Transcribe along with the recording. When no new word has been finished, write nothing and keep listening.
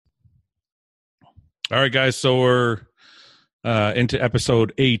All right, guys. So we're into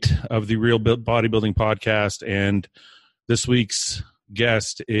episode 8 of the Real Bodybuilding Podcast, and this week's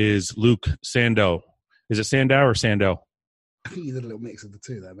guest is Luke Sandow. Is it Sandow or Sandow? I think you did a little mix of the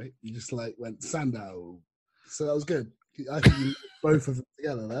two there, mate. You just went Sandow, so that was good. I think you both of them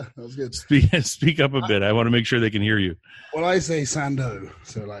together there. That was good. Speak up a bit. I want to make sure they can hear you. Well, I say Sandow,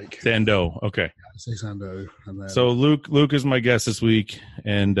 so Sandow. Okay. I say Sandow, and then So Luke is my guest this week,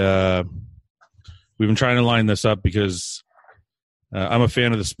 and we've been trying to line this up because I'm a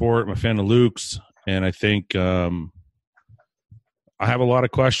fan of the sport. I'm a fan of Luke's, and I think I have a lot of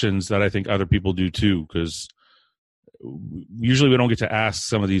questions that I think other people do too, because usually we don't get to ask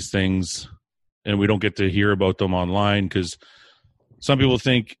some of these things, and we don't get to hear about them online, because some people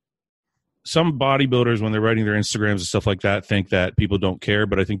think, some bodybuilders, when they're writing their Instagrams and stuff like that, think that people don't care,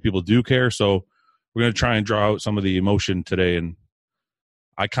 but I think people do care. So we're going to try and draw out some of the emotion today. And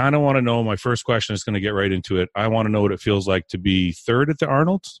I kind of want to know, my first question is going to get right into it. I want to know what it feels like to be third at the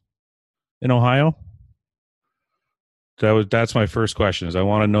Arnold's in Ohio. That's my first question, is I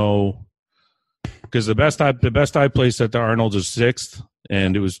want to know, because the best I placed at the Arnold's is 6th,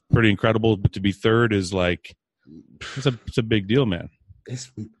 and it was pretty incredible, but to be third is like, it's a big deal, man.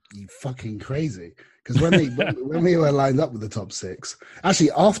 it's fucking crazy. Because when we were lined up with the top 6,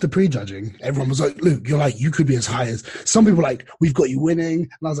 actually after prejudging, everyone was like, "Luke, you could be as high as." Some people were like, "We've got you winning," and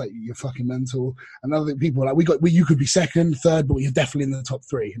I was like, "You're fucking mental." And other people were like, you could be second, third, but you're definitely in the top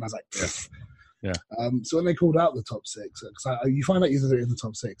 3." And I was like, "Pfft." Yeah. So when they called out the top 6, because you find out you're in the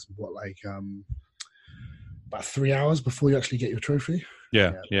top 6, about 3 hours before you actually get your trophy.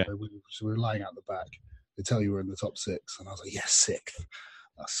 Yeah. So we were lying out the back. They tell you we're in the top 6, and I was like, "Yes, 6th.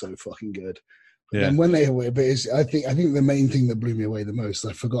 That's so fucking good." But then when they were, I think the main thing that blew me away the most,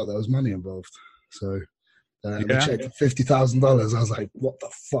 I forgot there was money involved. So they checked $50,000. I was like, "What the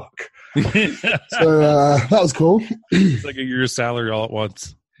fuck?" So that was cool. It's like a year's salary all at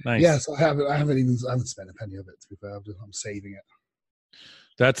once. Nice. Yeah, so I haven't spent a penny of it, to be fair. I'm saving it.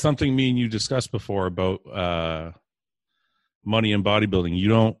 That's something me and you discussed before about money in bodybuilding.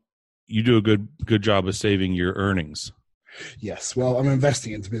 You do a good job of saving your earnings. Yes, well, I'm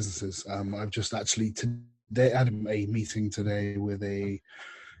investing into businesses. I've just actually today had a meeting today with a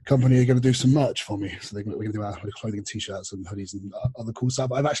company who are going to do some merch for me. So we're going to do our clothing and t-shirts and hoodies and other cool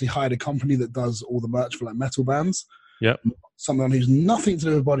stuff. I've actually hired a company that does all the merch for metal bands. Yep. Someone who's nothing to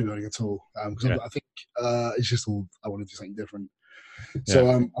do with bodybuilding at all. Because I think it's just all, I want to do something different. So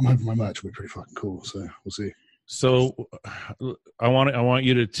I'm hoping my merch will be pretty fucking cool. So we'll see. So I want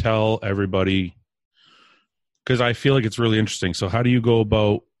you to tell everybody, because I feel like it's really interesting. So how do you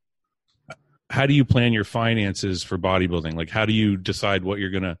plan your finances for bodybuilding? Like, how do you decide what you're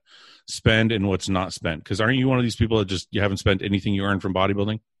going to spend and what's not spent? Because aren't you one of these people that you haven't spent anything you earn from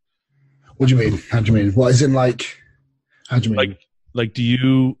bodybuilding? What do you mean? How do you mean? What is in how do you mean? Like do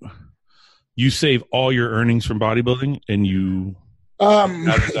you save all your earnings from bodybuilding, and you, how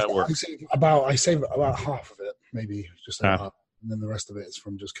does that work? I save about half of it, maybe just half. And then the rest of it is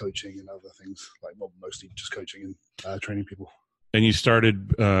from just coaching and other things, mostly just coaching and training people. And you started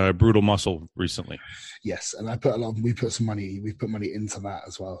Brutal Muscle recently. Yes, and we put money into that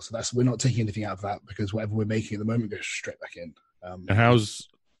as well. So we're not taking anything out of that, because whatever we're making at the moment goes straight back in. And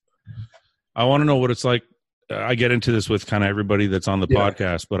I want to know what it's like. I get into this with kind of everybody that's on the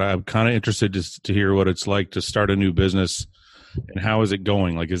podcast, but I'm kind of interested to hear what it's like to start a new business, and how is it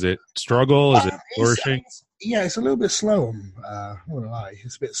going? Like, is it struggle? Is it flourishing? It's a little bit slow. I'm not gonna lie,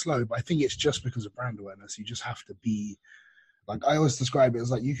 it's a bit slow, but I think it's just because of brand awareness. You just have to be, like, I always describe it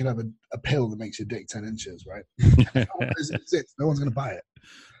as like you can have a pill that makes your dick 10 inches, right? No one's gonna buy it.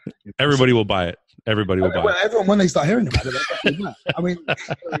 Everybody will buy it. Everybody will buy it. Everyone, when they start hearing about it, I mean,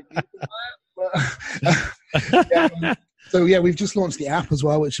 so we've just launched the app as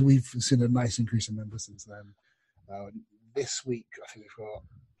well, which we've seen a nice increase in members since then. This week, I think we've got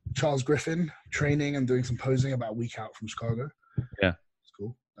Charles Griffin training and doing some posing about a week out from Chicago. Yeah. It's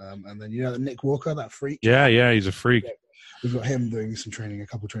cool. And then, Nick Walker, that freak. Yeah, he's a freak. Yeah. We've got him doing some training, a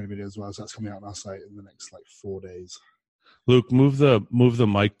couple of training videos as well. So that's coming out on our site in the next 4 days. Luke, move the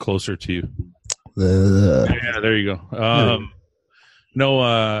mic closer to you. Yeah, there you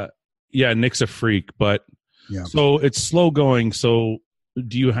go. Nick's a freak, but so it's slow going. So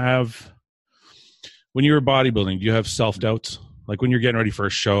do you have, when you were bodybuilding, do you have self-doubts? Like when you're getting ready for a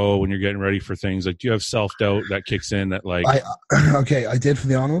show, when you're getting ready for things, like do you have self-doubt that kicks in that like... I did for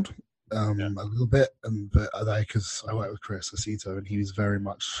the Arnold a little bit, but because I worked with Chris Aceto, and he was very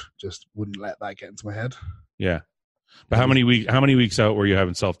much just wouldn't let that get into my head. Yeah. But how many weeks out were you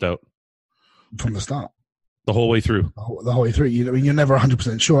having self-doubt? From the start. the whole way through. The whole way through. I mean, you're never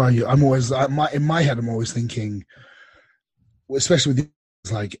 100% sure, are you? I'm always in my head. I'm always thinking, especially with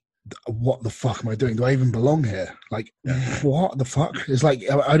it's like, what the fuck am I doing? Do I even belong here? Like, what the fuck? It's like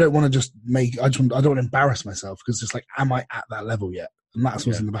I don't want to just I don't want to embarrass myself, because it's like, am I at that level yet? And that's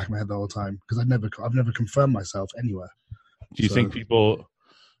what's in the back of my head the whole time, because I've never confirmed myself anywhere. Do you think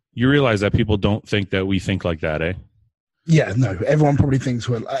you realize that people don't think that we think like that, eh? Yeah, no. Everyone probably thinks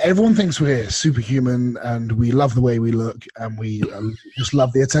we're superhuman, and we love the way we look, and we just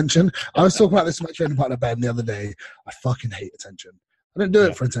love the attention. I was talking about this to my training partner Ben the other day. I fucking hate attention. I don't do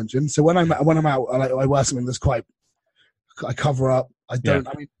it for attention. So when I'm out, I wear something that's I cover up. I don't.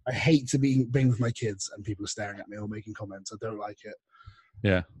 I mean, I hate to being with my kids and people are staring at me or making comments. I don't like it.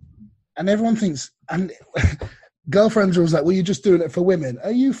 Yeah. And everyone thinks, and girlfriends are always like, well, you're just doing it for women.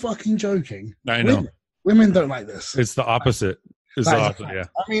 Are you fucking joking? I know. Women don't like this. It's the opposite. It's the opposite, yeah.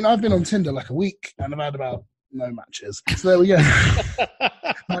 I mean, I've been on Tinder like a week, and I've had about no matches. So there we go.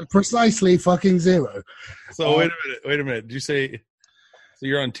 Like, precisely fucking zero. So wait a minute. Did you say, so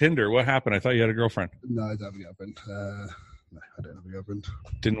you're on Tinder? What happened? I thought you had a girlfriend. No, I don't have a girlfriend. No, I don't have a girlfriend.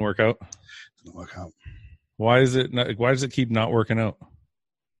 Didn't work out? Didn't work out. Why does it keep not working out?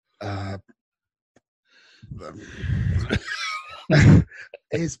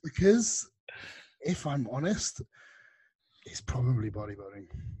 It's because, if I'm honest, it's probably bodybuilding,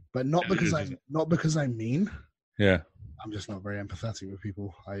 but not because I'm mean. Yeah, I'm just not very empathetic with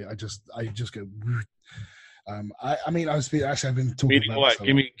people. I just go. I mean, I've been talking. Meaning about what?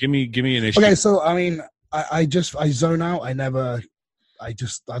 Give me an issue. Okay, so I mean, I zone out. I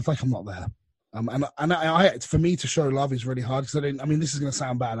like I'm not there. And for me to show love is really hard, because I didn't. I mean, this is going to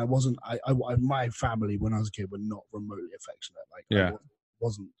sound bad. My family when I was a kid were not remotely affectionate. Like,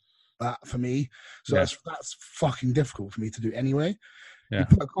 wasn't that for me. So that's fucking difficult for me to do anyway. Yeah. You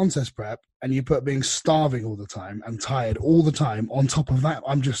put a contest prep and you put being starving all the time and tired all the time on top of that.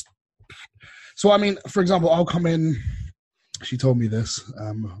 I'm just. So I mean, for example, I'll come in. She told me this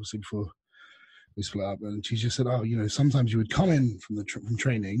obviously before we split up, and she just said, "Oh, sometimes you would come in from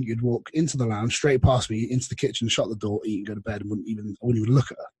training, you'd walk into the lounge, straight past me, into the kitchen, shut the door, eat, and go to bed, and I wouldn't even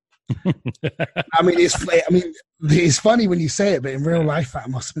look at her." I mean, it's funny when you say it, but in real life, that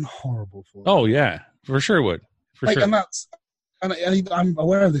must have been horrible for her. Oh yeah, for sure it would. For sure. And I'm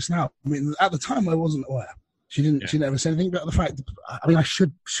aware of this now. I mean, at the time, I wasn't aware. She didn't. She never said anything. But the fact, I mean, I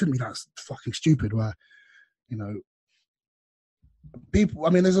shouldn't be that fucking stupid. Where, people. I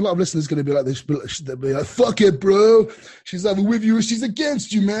mean, there's a lot of listeners going to be like this. They'll be like, "Fuck it, bro. She's either with you or she's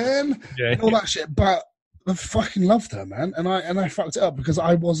against you, man." Yeah. And all that shit. But I fucking loved her, man, and I fucked it up because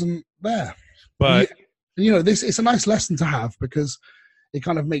I wasn't there. But it's a nice lesson to have, because it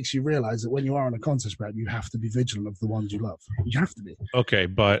kind of makes you realize that when you are on a contest prep, you have to be vigilant of the ones you love. You have to be. Okay,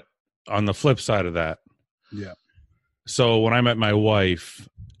 but on the flip side of that, yeah. So when I met my wife,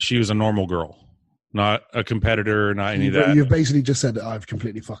 she was a normal girl, not a competitor, not any of that. You've basically just said that I've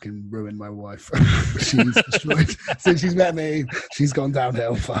completely fucking ruined my wife. She's destroyed. Since she's met me, she's gone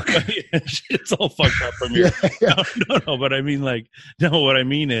downhill. Fuck. Yeah, it's all fucked up from here. Yeah. No, but I mean, what I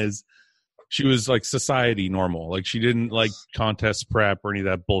mean is, she was like society normal. Like, she didn't like contest prep or any of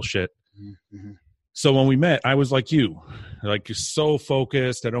that bullshit. Mm-hmm. So when we met, I was like you, like, so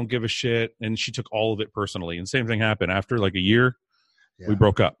focused. I don't give a shit. And she took all of it personally. And same thing happened after like a year. Yeah. We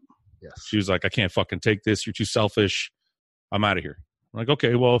broke up. Yes. She was like, I can't fucking take this. You're too selfish. I'm out of here. I'm like,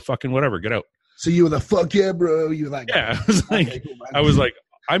 okay, well, fucking whatever. Get out. So you were the fuck yeah, bro. You were that guy. Yeah. I was like,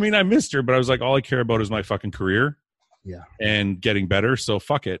 I mean, I missed her, but I was like, all I care about is my fucking career. Yeah. And getting better. So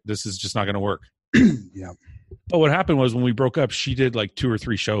fuck it. This is just not going to work. Yeah. But what happened was, when we broke up, she did like 2 or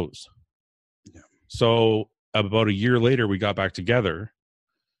 3 shows. Yeah. So about a year later, we got back together,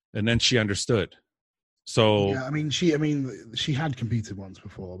 and then she understood. So yeah, I mean, she had competed once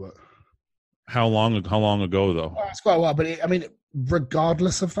before, but how long ago though? Oh, it's quite a while. But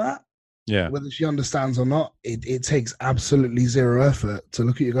regardless of that, yeah, whether she understands or not, it takes absolutely zero effort to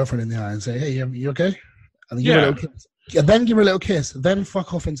look at your girlfriend in the eye and say, "Hey, you okay?" And then give her a little kiss. Yeah, then give her a little kiss. Then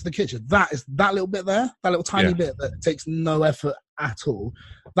fuck off into the kitchen. That little bit there, that little tiny bit that takes no effort at all.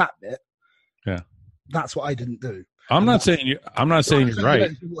 That bit. Yeah. That's what I didn't do. I'm not saying you're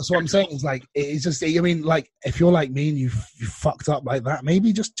right. So what I'm saying is, like, it's just, I mean, like, if you're like me and you fucked up like that,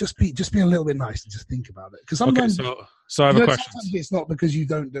 maybe just be a little bit nice and just think about it. Because sometimes, so I have a question. Sometimes it's not because you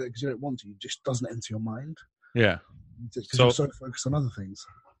don't do it because you don't want to. It just doesn't enter your mind. Yeah. Because you're so focused on other things.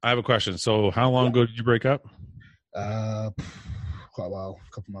 I have a question. So how long ago did you break up? Quite a while,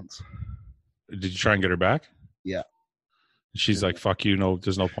 a couple months. Did you try and get her back? Yeah. She's like, fuck you, no,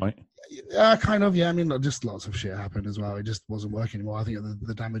 there's no point. Kind of, yeah. I mean, just lots of shit happened as well. It just wasn't working anymore. I think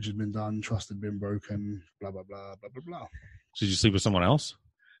the damage had been done, trust had been broken, blah, blah, blah, blah, blah, blah. Did you sleep with someone else?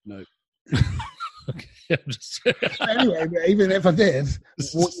 No. Okay, anyway, even if I did,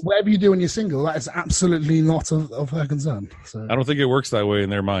 whatever you do when you're single, that is absolutely not of her concern. So I don't think it works that way in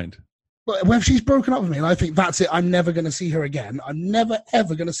their mind. But if she's broken up with me and I think that's it, I'm never going to see her again. I'm never,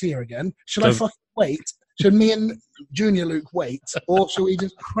 ever going to see her again. Should I fucking wait? Should me and Junior Luke wait? Or should we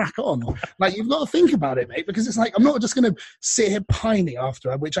just crack on? Like, you've got to think about it, mate, because it's like, I'm not just going to sit here pining after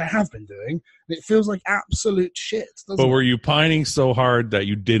her, which I have been doing. And it feels like absolute shit. But were you pining so hard that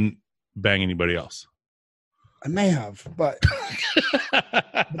you didn't bang anybody else? I may have, but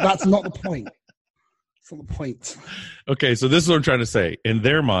that's not the point. That's not the point. Okay, so this is what I'm trying to say. In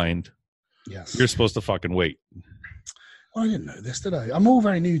their mind, yes, you're supposed to fucking wait. Well, I didn't know this, did I? I'm all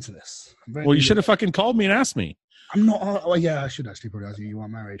very new to this. Well, you should have fucking called me and asked me. I'm not. Oh, yeah, I should actually probably ask you. You are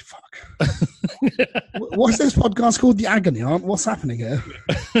married. Fuck. What's this podcast called? The Agony Aunt? What's happening here?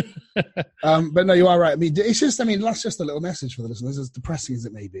 But no, you are right. I mean, it's just. I mean, that's just a little message for the listeners, as depressing as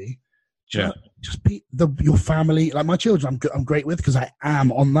it may be. Just be your family. Like my children, I'm great with because I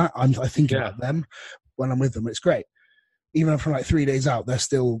am on that. I think about them when I'm with them. It's great. Even from like 3 days out, they're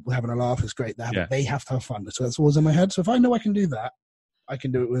still having a laugh. It's great. They have to have fun. So that's always in my head. So if I know I can do that, I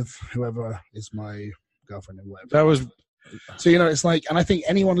can do it with whoever is my girlfriend and whatever. That was. So, it's like, and I think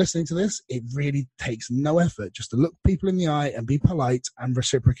anyone listening to this, it really takes no effort just to look people in the eye and be polite and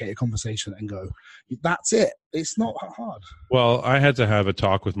reciprocate a conversation and go, that's it. It's not hard. Well, I had to have a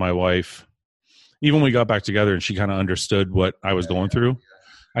talk with my wife. Even when we got back together and she kind of understood what I was going through,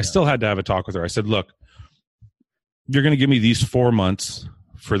 I still had to have a talk with her. I said, look, you're going to give me these 4 months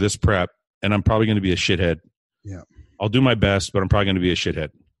for this prep, and I'm probably going to be a shithead. Yeah. I'll do my best, but I'm probably going to be a shithead.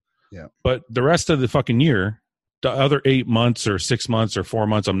 Yeah. But the rest of the fucking year, the other 8 months or 6 months or 4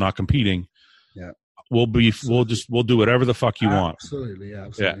 months, I'm not competing. Yeah. We'll do whatever the fuck you want. Absolutely. Yeah.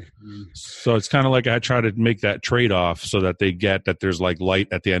 Absolutely. Yeah. So it's kind of like I try to make that trade-off so that they get that there's like light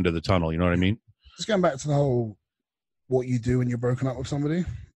at the end of the tunnel. You know what I mean? Just going back to the whole, what you do when you're broken up with somebody.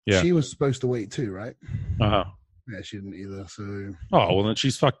 Yeah. She was supposed to wait too, right? Uh-huh. Yeah, she didn't either. So. Oh, well then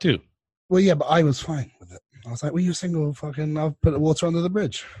she's fucked too. Well, yeah, but I was fine with it. I was like, well, you're single, fucking, I'll put the water under the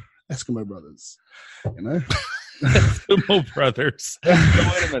bridge. Eskimo brothers, Eskimo brothers. Wait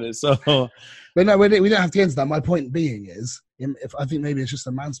a minute. So, but no, we don't have to get into that. My point being is, if I think maybe it's just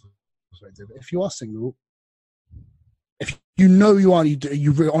a man's perspective. If you are single, if you know you are,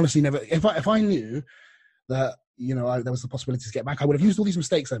 you really honestly never. If I knew that there was the possibility to get back, I would have used all these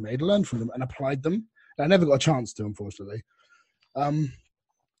mistakes I made, learned from them, and applied them. And I never got a chance to, unfortunately.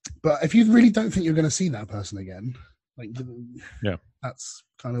 But if you really don't think you're going to see that person again, that's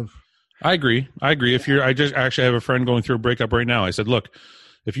kind of. I agree. I just actually have a friend going through a breakup right now. I said, look,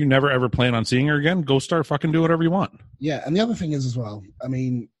 if you never ever plan on seeing her again, go start fucking do whatever you want. Yeah, and the other thing is as well. I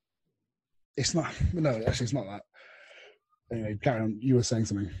mean, it's not. No, actually, it's not that. Anyway, carry on. You were saying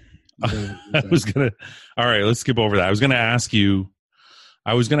something. I was gonna. All right, let's skip over that. I was gonna ask you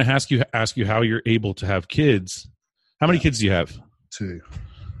how you're able to have kids. How many kids do you have? 2.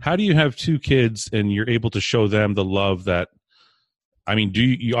 How do you have 2 kids and you're able to show them the love that? I mean, do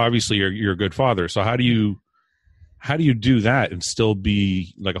you obviously you're a good father. So how do you do that and still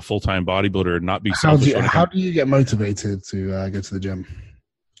be like a full-time bodybuilder and not be selfish? How do you get motivated to go to the gym?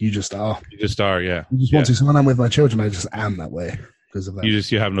 You just are. You just are, yeah. You just want to. So when I'm with my children, I just am that way because of that.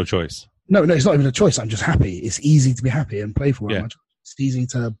 You have no choice. No, it's not even a choice. I'm just happy. It's easy to be happy and playful. Yeah. It's easy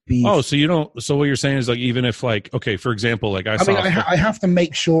to be. Oh, so you don't. So what you're saying is like, even if like, okay, for example, like I have to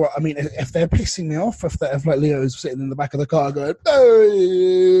make sure. I mean, if they're pissing me off, if like Leo's sitting in the back of the car going,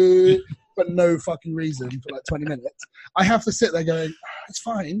 "Hey," for no fucking reason for like 20 minutes, I have to sit there going, "It's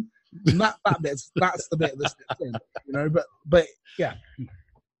fine." And that's the bit that's in, But yeah.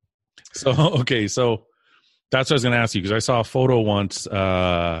 So okay, so that's what I was going to ask you because I saw a photo once.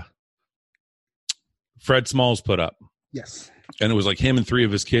 Fred Smalls put up. Yes. And it was like him and 3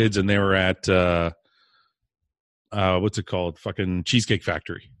 of his kids, and they were at what's it called? Fucking Cheesecake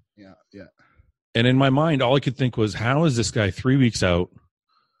Factory. Yeah. And in my mind, all I could think was, how is this guy 3 weeks out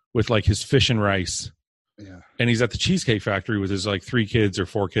with like his fish and rice? Yeah. And he's at the Cheesecake Factory with his like 3 kids or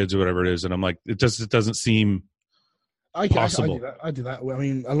 4 kids or whatever it is. And I'm like, it doesn't seem possible. I do that. I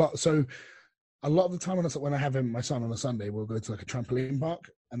mean, a lot of the time when I have my son on a Sunday, we'll go to like a trampoline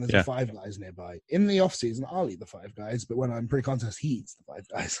park and there's a Five Guys nearby. In the off season, I'll eat the Five Guys, but when I'm pre-contest, he eats the Five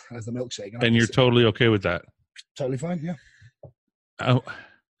Guys as the milkshake. And you're totally okay with that? Totally fine, yeah.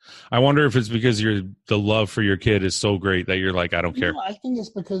 I wonder if it's because the love for your kid is so great that you're like, I don't care. I think it's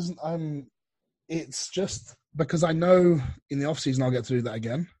because it's just because I know in the off season I'll get to do that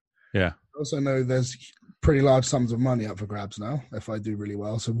again. Yeah. I also know there's pretty large sums of money up for grabs now if I do really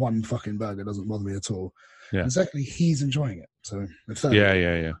well. So one fucking burger doesn't bother me at all. Yeah. And secondly, he's enjoying it. So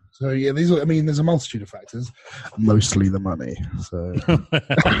yeah. So yeah, there's a multitude of factors. Mostly the money. So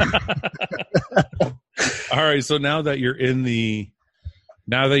all right. So now that you're in the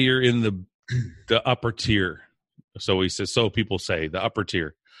upper tier, so people say the upper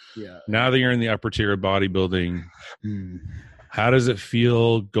tier. Yeah. Now that you're in the upper tier of bodybuilding, how does it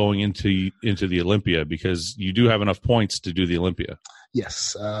feel going into the Olympia? Because you do have enough points to do the Olympia.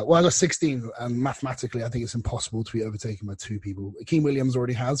 Yes. Well, I got 16, and mathematically, I think it's impossible to be overtaken by 2 people. Keane Williams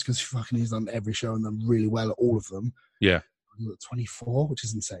already has, because he's done every show and done really well at all of them. Yeah. 24, which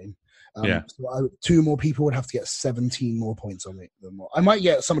is insane. Yeah. So 2 more people would have to get 17 more points on me. I might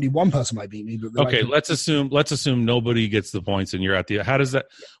get one person might beat me. But okay, let's assume nobody gets the points, and you're at the. How does that?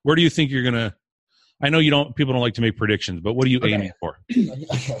 Where do you think you're gonna? I know people don't like to make predictions, but what are you aiming for?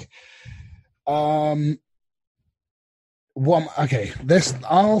 Okay.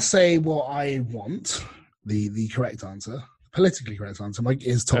 I'll say what I want. The correct answer, politically correct answer,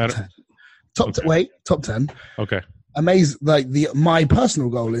 is top 10. Top 10. Okay. Amazing. Like my personal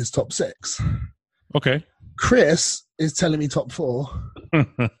goal is top 6. Okay. Chris is telling me top 4,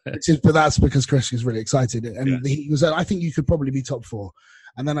 but that's because Chris is really excited, and he was. I think you could probably be top 4.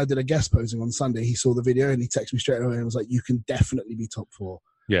 And then I did a guest posing on Sunday. He saw the video and he texted me straight away and was like, "You can definitely be top 4."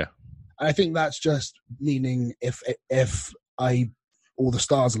 Yeah. And I think that's just meaning if all the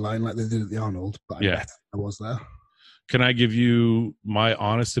stars align like they did at the Arnold, but I was there. Can I give you my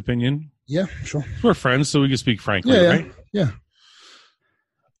honest opinion? Yeah, sure. We're friends, so we can speak frankly, right? Yeah.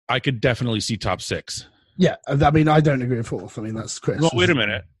 I could definitely see top 6. Yeah, I mean, I don't agree with 4th. I mean, that's Chris. Well, wait a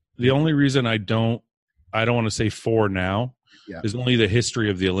minute. The only reason I don't want to say 4 now is only the history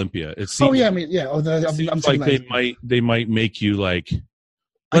of the Olympia. It seems, I mean, yeah. I'm like they might make you like.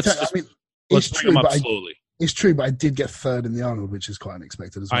 Let's bring them up slowly. It's true, but I did get 3rd in the Arnold, which is quite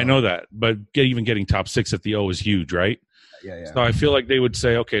unexpected as well. I know that, but even getting top 6 at the O is huge, right? Yeah. So I feel like they would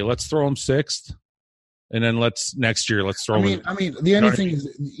say, okay, let's throw him 6th, and then next year let's throw him. I mean, the only thing is,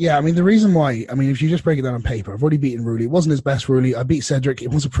 the reason why, if you just break it down on paper, I've already beaten Rulli. It wasn't his best Rulli. I beat Cedric.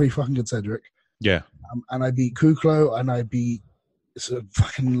 It was a pretty fucking good Cedric. Yeah. And I beat Kuklo, and I beat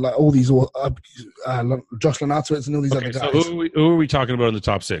fucking like all these Josh Lenartowicz and all these other guys. So who are we talking about in the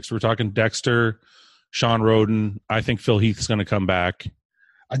top 6? We're talking Dexter, Sean Roden. I think Phil Heath's going to come back.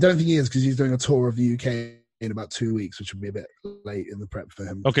 I don't think he is, because he's doing a tour of the UK in about 2 weeks, which would be a bit late in the prep for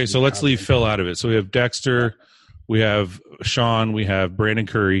him. Okay, so let's leave Phil out of it. So we have Dexter, we have Sean, we have Brandon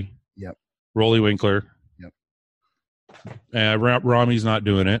Curry. Yep. Rolly Winkler. Yep. Rami's not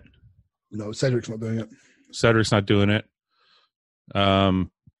doing it. No, Cedric's not doing it. Cedric's not doing it. We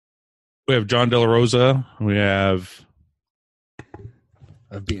have John De La Rosa. We have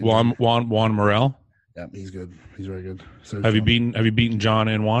Juan Morel. Yeah, he's good. He's very good. So have you beaten John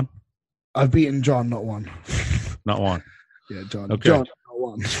and Juan? I've beaten John, not Juan. Not Juan. Yeah, John. Okay. John, not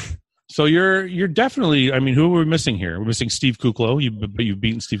Juan. So you're definitely. Who are we missing here? We're missing Steve Kuklo. You've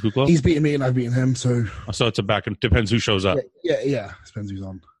beaten Steve Kuklo. He's beaten me, and I've beaten him. So it's a back and depends who shows up. Yeah. Depends who's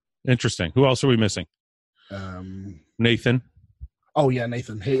on. Interesting. Who else are we missing? Nathan. Oh yeah,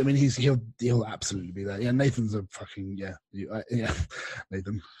 Nathan. He'll absolutely be there. Yeah, Nathan's a fucking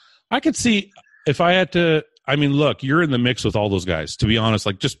Nathan. I could see if I had to. Look, you're in the mix with all those guys. To be honest,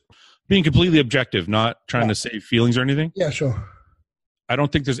 like just being completely objective, not trying to save feelings or anything. Yeah, sure. I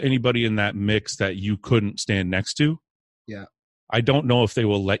don't think there's anybody in that mix that you couldn't stand next to. Yeah. I don't know if they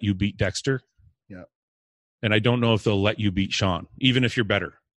will let you beat Dexter. Yeah. And I don't know if they'll let you beat Sean, even if you're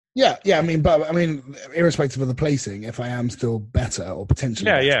better. Yeah. Irrespective of the placing, if I am still better or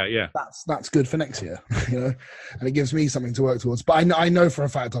potentially better, that's good for next year, and it gives me something to work towards. But I know for a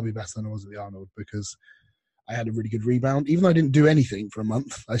fact I'll be better than I was at the Arnold, because I had a really good rebound. Even though I didn't do anything for a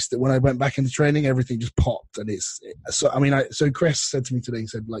month, when I went back into training, everything just popped. And so Chris said to me today, he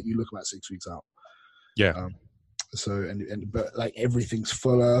said, like, you look about 6 weeks out. Yeah. But like everything's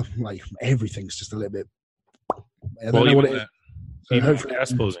fuller, like everything's just a little bit. Even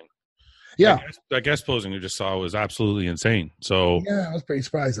guest posing. Yeah. That guest posing you just saw was absolutely insane. So yeah, I was pretty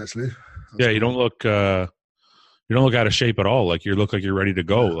surprised actually. You don't look out of shape at all. Like you look like you're ready to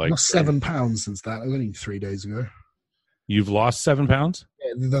go. I've lost 7 pounds since that. It was only 3 days ago. You've lost 7 pounds?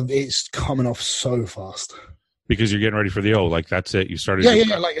 Yeah, it's coming off so fast. Because you're getting ready for the O. Like that's it. You started.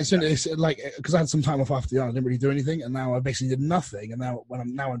 Yeah. Like as soon as because I had some time off after the Arnold, I didn't really do anything, and now I basically did nothing. And now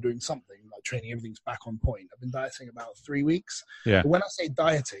I'm doing something like training. Everything's back on point. I've been dieting about 3 weeks. Yeah. But when I say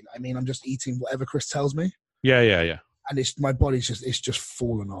dieting, I mean I'm just eating whatever Chris tells me. Yeah. And my body's just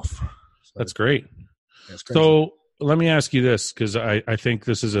fallen off. So, that's great. Yeah, it's crazy. let me ask you this, because I think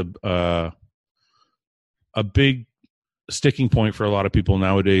this is a big sticking point for a lot of people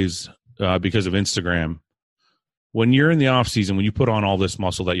nowadays because of Instagram. When you're in the off season, when you put on all this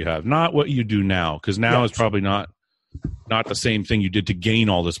muscle that you have, not what you do now, because now is probably not the same thing you did to gain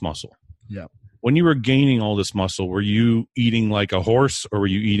all this muscle. Yeah. When you were gaining all this muscle, were you eating like a horse or were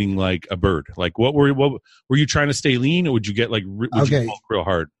you eating like a bird? Like what were you trying to stay lean, or would you get like you bulk real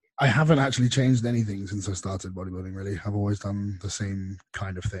hard? I haven't actually changed anything since I started bodybuilding, really. I've always done the same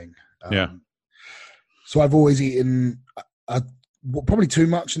kind of thing. So I've always eaten probably too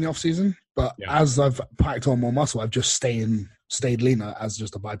much in the off season, but as I've packed on more muscle, I've just stayed leaner as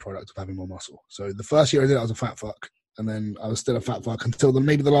just a byproduct of having more muscle. So the first year I did it, I was a fat fuck. And then I was still a fat fuck until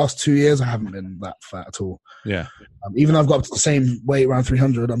maybe the last 2 years. I haven't been that fat at all. Yeah. Even though I've got up to the same weight, around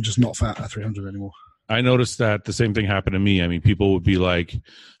 300, I'm just not fat at 300 anymore. I noticed that the same thing happened to me. I mean, people would be like,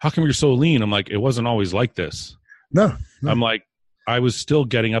 how come you're so lean? I'm like, it wasn't always like this. No. I'm like, I was still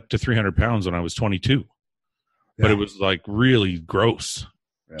getting up to 300 pounds when I was 22. But it was like really gross.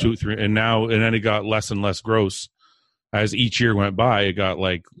 2, 3. And then it got less and less gross. As each year went by, it got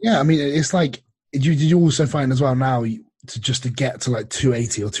like. Yeah, I mean, it's like. Did you also find as well now to get to like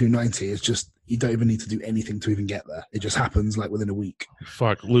 280 or 290, it's just you don't even need to do anything to even get there. It just happens like within a week.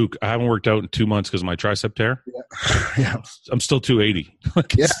 Fuck, Luke, I haven't worked out in 2 months because of my tricep tear. Yeah. I'm still 280.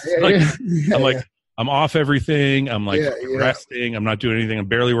 I'm like, I'm off everything. I'm like resting. I'm not doing anything. I'm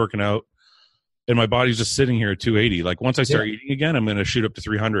barely working out. And my body's just sitting here at 280. Like once I start eating again, I'm going to shoot up to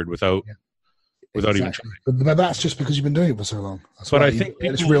 300 without even trying. But that's just because you've been doing it for so long. But I think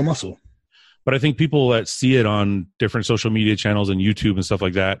it's real muscle. But I think people that see it on different social media channels and YouTube and stuff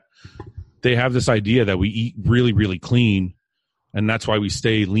like that, they have this idea that we eat really, really clean, and that's why we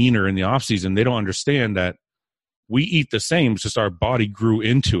stay leaner in the off season. They don't understand that we eat the same, it's just our body grew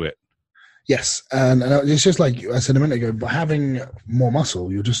into it. Yes, and it's just like I said a minute ago, but having more muscle,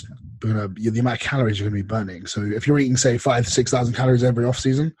 the amount of calories you're going to be burning. So if you're eating, say, 5,000-6,000 calories every off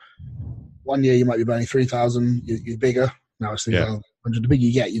season, 1 year you might be burning 3,000. You're bigger. Now it's 3,000. The bigger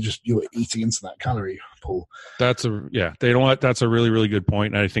you get, you're eating into that calorie pool. That's a really, really good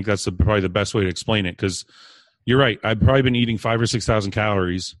point. And I think that's probably the best way to explain it, because you're right. I've probably been eating 5,000 or 6,000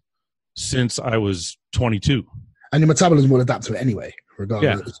 calories since I was 22. And your metabolism will adapt to it anyway,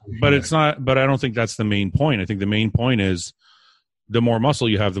 regardless. Yeah, but it's not. But I don't think that's the main point. I think the main point is the more muscle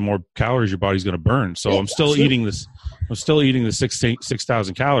you have, the more calories your body's going to burn. So I'm still eating this. I'm still eating the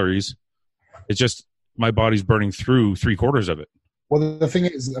 6,000 calories. It's just my body's burning through 3/4 of it. Well, the thing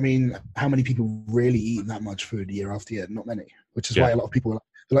is, I mean, how many people really eat that much food year after year? Not many, which is why a lot of people are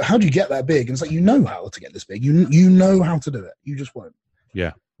like, how do you get that big? And it's like, you know how to get this big. You know how to do it. You just won't.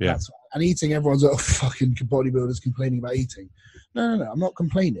 Yeah. And eating, everyone's like, fucking bodybuilders complaining about eating. No. I'm not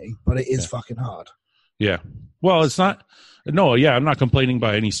complaining, but it is fucking hard. Yeah. Well, it's not. No, I'm not complaining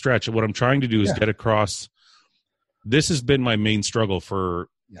by any stretch. What I'm trying to do is get across. This has been my main struggle for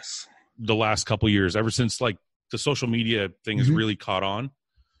the last couple of years, ever since like the social media thing has really caught on.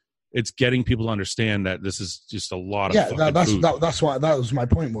 It's getting people to understand that this is just a lot of food. That's why that was my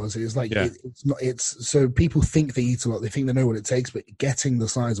point. It's like it's not. It's so people think they eat a lot. They think they know what it takes, but getting the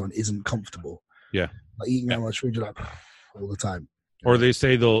size on isn't comfortable. Yeah, like eating that much food, you're like all the time. Or they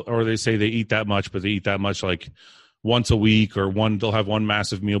say they eat that much, but they eat that much like once a week, or they'll have one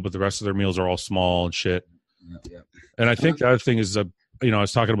massive meal, but the rest of their meals are all small and shit. Yeah. And I think the other thing is, I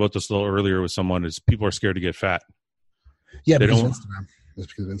was talking about this a little earlier with someone, is people are scared to get fat. Yeah, because of Instagram. It's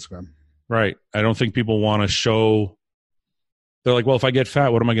because of Instagram. Right. I don't think people want to show. They're like, well, if I get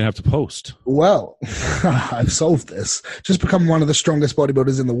fat, what am I going to have to post? Well, I've solved this. Just become one of the strongest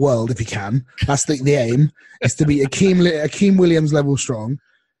bodybuilders in the world if you can. That's the aim, is to be Akeem Williams level strong.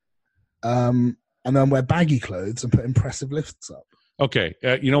 And then wear baggy clothes and put impressive lifts up. Okay.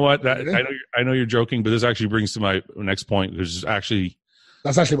 You know what? I know you're joking, but this actually brings to my next point, which is actually.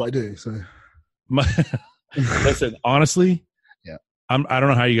 That's actually what I do. So. Listen, honestly, I don't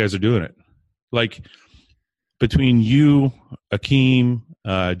know how you guys are doing it. Like, between you, Akeem,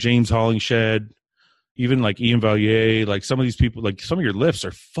 James Hollingshed, even like Ian Valier, like some of these people, like some of your lifts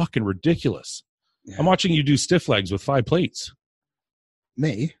are fucking ridiculous. Yeah. I'm watching you do stiff legs with 5 plates.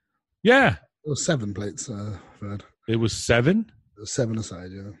 Me? Yeah. It was 7 plates, Fred. It was 7? It was 7 aside,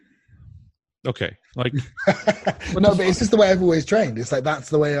 yeah. Okay, like, no, but it's just the way I've always trained. It's like that's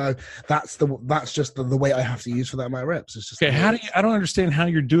just the way I have to use for that amount of reps. It's just okay. I don't understand how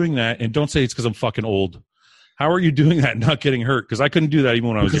you're doing that, and don't say it's because I'm fucking old. How are you doing that and not getting hurt? Because I couldn't do that even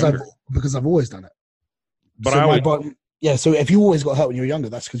when I was younger. Because I've always done it. But so my body, so if you always got hurt when you were younger,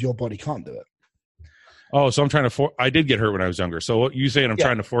 that's because your body can't do it. Oh, so I'm trying to I did get hurt when I was younger. So what you saying? I'm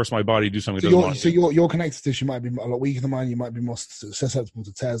trying to force my body to do something. So your connective tissue might be a lot weaker than mine. You might be more susceptible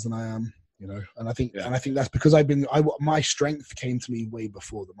to tears than I am. You know, and I think that's because my strength came to me way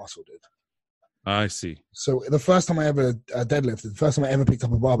before the muscle did. I see. So the first time I ever deadlifted, the first time I ever picked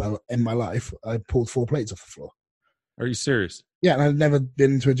up a barbell in my life, I pulled 4 plates off the floor. Are you serious? Yeah, and I'd never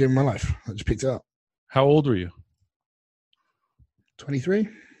been to a gym in my life. I just picked it up. How old were you? 23?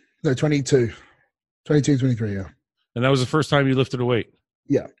 No, 22. 22, 23, yeah. And that was the first time you lifted a weight?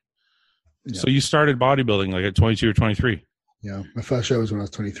 Yeah. So you started bodybuilding like at 22 or 23? Yeah. My first show was when I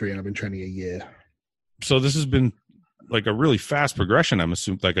was 23, and I've been training a year. So this has been like a really fast progression, I'm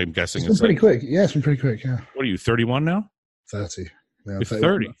guessing. It's been pretty quick. Yeah, it's been pretty quick, yeah. What are you, 31 now? 30. Yeah, You're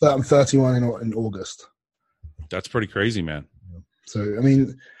 30? I'm 31 in August. That's pretty crazy, man. So,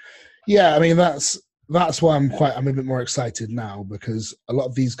 that's why I'm a bit more excited now, because a lot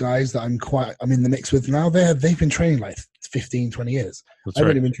of these guys that I'm in the mix with now, they've been training like 15, 20 years. I've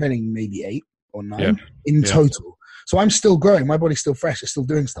only been training maybe 8 or 9 in total. So I'm still growing. My body's still fresh. It's still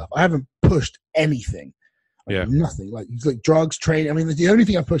doing stuff. I haven't pushed anything. Nothing. Like drugs, training. I mean, the only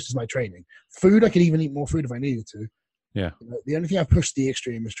thing I've pushed is my training. Food, I could even eat more food if I needed to. Yeah. The only thing I pushed the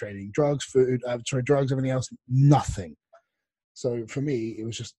extreme was training. Drugs, food, drugs, everything else, nothing. So for me, it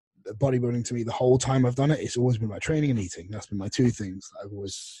was just bodybuilding to me the whole time I've done it. It's always been my training and eating. That's been my 2 things that I've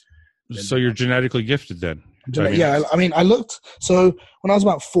always. So you're genetically gifted then? I looked. So when I was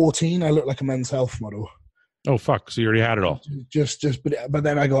about 14, I looked like a Men's Health model. Oh fuck! So you already had it all. But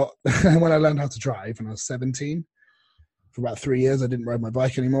then I got when I learned how to drive when I was 17. For about 3 years, I didn't ride my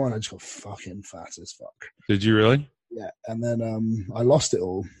bike anymore, and I just got fucking fat as fuck. Did you really? Yeah, and then I lost it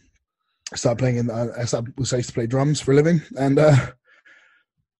all. I started playing I used to play drums for a living, and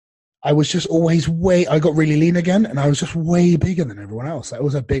I was just always I got really lean again, and I was just way bigger than everyone else. I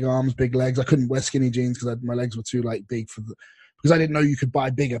always had big arms, big legs. I couldn't wear skinny jeans because my legs were too big because I didn't know you could buy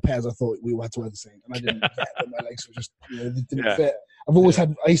bigger pairs. I thought we all had to wear the same, and I didn't get that. My legs were just they didn't fit.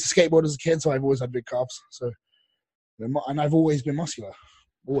 I used to skateboard as a kid, so I've always had big calves. So, and I've always been muscular,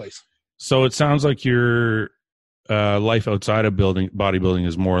 always. So it sounds like your life outside of bodybuilding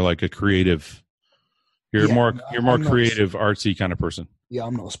is more like a creative. You're more creative, artsy kind of person. Yeah,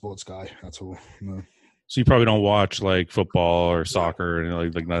 I'm not a sports guy at all. No. So you probably don't watch like football or soccer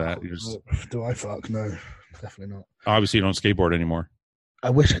and like none of that. Do I fuck? No, definitely not. Obviously, you don't skateboard anymore. I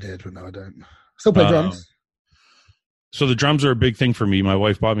wish I did, but no, I don't. Still play drums. So the drums are a big thing for me. My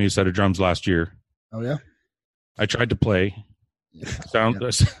wife bought me a set of drums last year. Oh yeah. I tried to play. It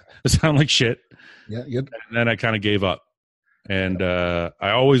sound like shit. Yeah, good. And then I kind of gave up. And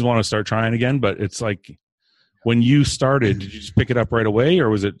I always want to start trying again, but it's like when you started, did you just pick it up right away, or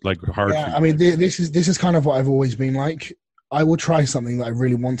was it like hard? Yeah, I mean, this is kind of what I've always been like. I will try something that I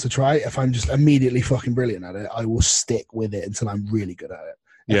really want to try. If I'm just immediately fucking brilliant at it, I will stick with it until I'm really good at it.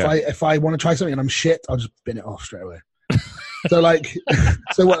 If I want to try something and I'm shit, I'll just bin it off straight away. So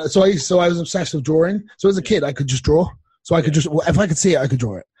I was obsessed with drawing. So as a kid, I could just draw. So I could just, if I could see it, I could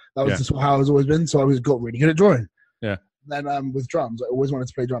draw it. That was just how I was always been. So I got really good at drawing. Yeah. Then with drums, I always wanted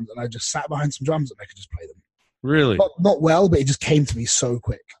to play drums, and I just sat behind some drums and I could just play them. Really? Not well, but it just came to me so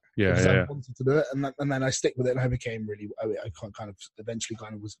quick. Yeah. I wanted to do it, and then I stick with it, and I became I kind of eventually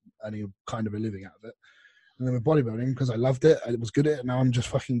was earning kind of a living out of it. And then with bodybuilding, because I loved it, I was good at it, and now I'm just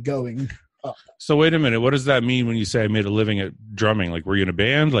fucking going up. So wait a minute, what does that mean when you say I made a living at drumming? Like, were you in a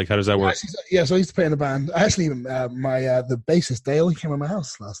band? Like, how does that work? Yeah, so I used to play in a band. Actually, the bassist Dale, he came to my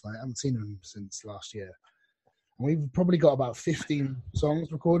house last night. I haven't seen him since last year. And we've probably got about 15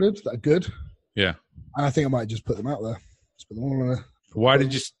 songs recorded that are good. Yeah, and I think I might just put them out there. Just put them all on. Why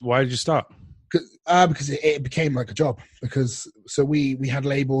did you stop? Because it became like a job. So we had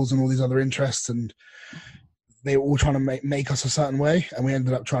labels and all these other interests, and they were all trying to make us a certain way, and we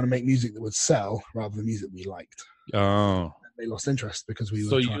ended up trying to make music that would sell rather than music we liked. Oh, they lost interest because we.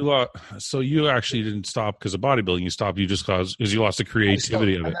 So you actually didn't stop because of bodybuilding. You stopped just because you lost the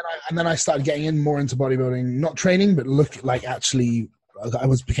creativity of it. And then I started getting more into bodybuilding, not training, but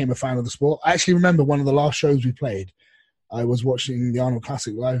became a fan of the sport. I actually remember one of the last shows we played. I was watching the Arnold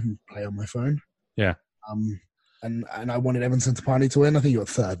Classic live and play on my phone. Yeah. And I wanted Evanston Tapani to win. I think you got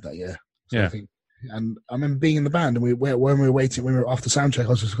third that year. So yeah. And I remember being in the band, and when we were waiting, when we were after soundcheck, I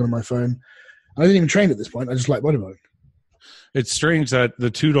was just looking on my phone. I didn't even train at this point. I just like bodybuilding. It's strange that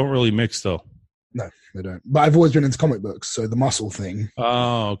the two don't really mix, though. No, they don't. But I've always been into comic books, so the muscle thing.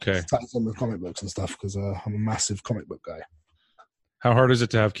 Oh, okay. Ties in with comic books and stuff because I'm a massive comic book guy. How hard is it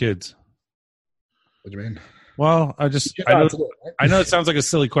to have kids? What do you mean? Well, I know it sounds like a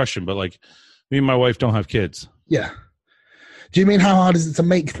silly question, but like me and my wife don't have kids. Yeah. Do you mean how hard is it to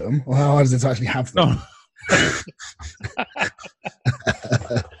make them, or how hard is it to actually have them?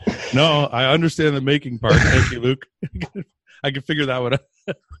 No, I understand the making part. Thank you, Luke. I can figure that one out.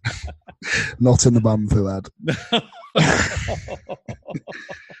 Not in the bum, Fuad.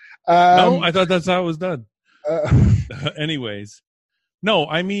 No, I thought that's how it was done. Anyways, no,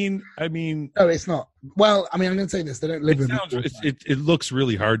 I mean, no, it's not. Well, I mean, I'm going to say this: they don't live with me. It looks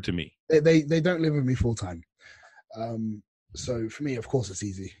really hard to me. They don't live with me full time. So for me, of course, it's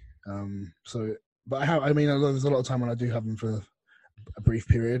easy. But I mean, there's a lot of time when I do have them for a brief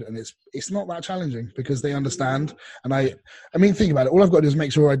period, and it's not that challenging because they understand. And I mean, think about it. All I've got to do is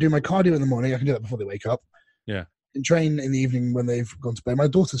make sure I do my cardio in the morning. I can do that before they wake up. Yeah. And train in the evening when they've gone to bed. My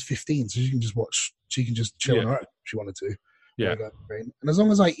daughter's 15, so she can just watch. She can just chill on her own if she wanted to. Yeah. And as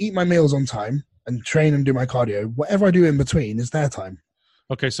long as I eat my meals on time and train and do my cardio, whatever I do in between is their time.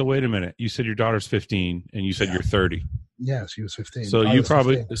 Okay, so wait a minute. You said your daughter's 15, and you said you're 30. Yeah, she was 15. So you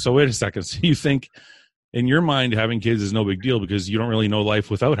probably. 15. So wait a second. So you think, in your mind, having kids is no big deal because you don't really know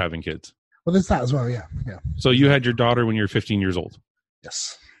life without having kids. Well, there's that as well. Yeah. So you had your daughter when you were 15 years old.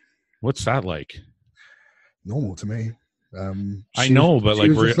 Yes. What's that like? Normal to me. I know, but like,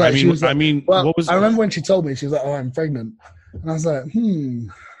 I mean, well, what was? I remember when she told me, she was like, "Oh, I'm pregnant," and I was like,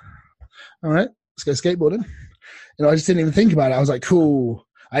 all right, let's go skateboarding. You know, I just didn't even think about it. I was like, cool.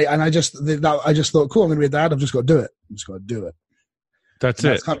 I just thought, cool. I'm gonna be a dad. I've just got to do it. I'm just got to do it. That's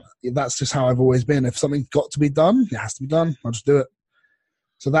it. That's just how I've always been. If something's got to be done, it has to be done. I'll just do it.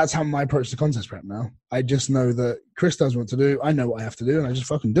 So that's how my approach to contest prep now. I just know that Chris does what to do. I know what I have to do, and I just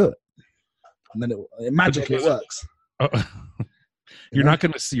fucking do it. And then it magically works. You're not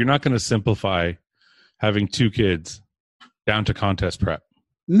gonna simplify having 2 kids down to contest prep.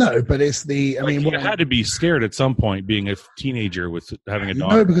 No, but it's the. I mean, you had to be scared at some point being a teenager with having a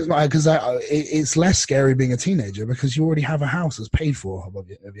daughter. No, because it's less scary being a teenager because you already have a house that's paid for above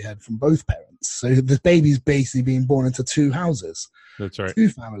your head from both parents. So the baby's basically being born into 2 houses. That's right. 2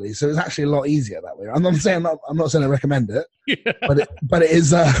 families. So it's actually a lot easier that way. I'm not saying I recommend it, yeah. but it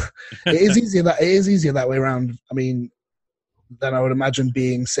is easier that way around. I mean, than I would imagine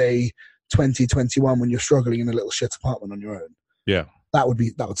being, say, 2021 when you're struggling in a little shit apartment on your own. Yeah. That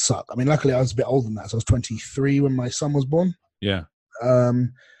would suck. I mean, luckily I was a bit older than that. So I was 23 when my son was born. Yeah.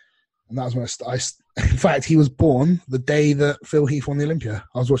 And that was when I in fact, he was born the day that Phil Heath won the Olympia.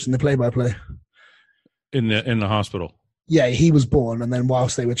 I was watching the play-by-play. In the hospital? Yeah, he was born, and then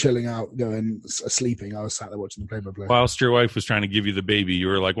whilst they were chilling out, sleeping, I was sat there watching the play-by-play. Whilst your wife was trying to give you the baby, you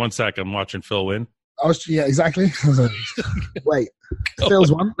were like, 1 sec, I'm watching Phil win. Yeah, exactly. I was like, wait,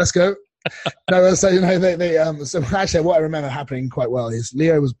 Phil's won. Let's go. No, so so actually, what I remember happening quite well is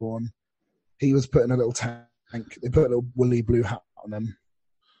Leo was born. He was put in a little tank. They put a little woolly blue hat on him.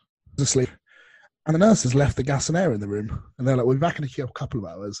 He was asleep, and the nurses left the gas and air in the room, and they're like, "We'll be back in a couple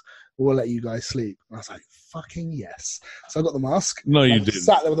of hours. We'll let you guys sleep." And I was like, "Fucking yes!" So I got the mask. No, you didn't.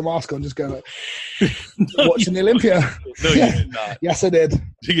 Sat there with the mask on, just going like, watching the Olympia. No, you did not. Yes, I did. Did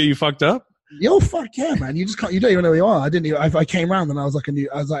he get you fucked up? Yo, fuck yeah, man! You just can't. You don't even know who you are. I didn't. I came around and I was like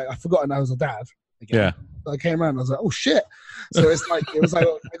I forgotten I was a dad. Again. Yeah. So I came around and I was like, oh shit. So it was like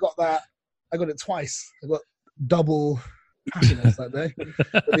I got that. I got it twice. I got double happiness that day.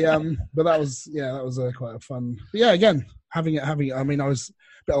 But that was quite a fun. But yeah, again, having it. I mean, I was a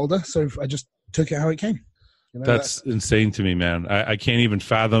bit older, so I just took it how it came. You know, that's insane to me, man. I can't even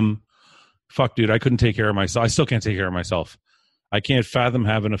fathom. Fuck, dude, I couldn't take care of myself. I still can't take care of myself. I can't fathom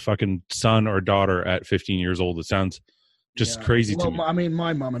having a fucking son or daughter at 15 years old. It sounds just crazy to me. I mean,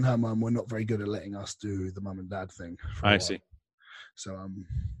 my mum and her mum were not very good at letting us do the mum and dad thing. I see. So,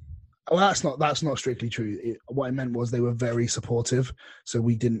 well, that's not strictly true. What I meant was they were very supportive. So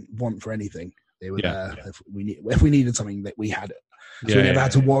we didn't want for anything. They were there if we needed something that we had it. So we never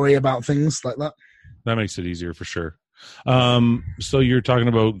had to worry about things like that. That makes it easier for sure. So you're talking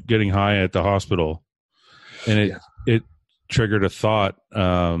about getting high at the hospital, and it triggered a thought.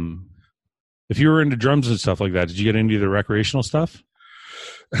 If you were into drums and stuff like that, did you get into the recreational stuff?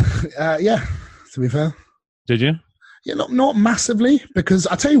 Yeah, to be fair. Did you? Yeah, not massively, because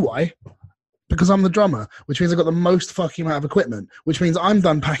I'll tell you why. Because I'm the drummer, which means I've got the most fucking amount of equipment, which means I'm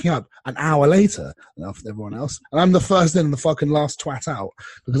done packing up an hour later than everyone else. And I'm the first in and the fucking last twat out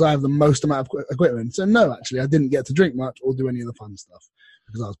because I have the most amount of equipment. So no, actually, I didn't get to drink much or do any of the fun stuff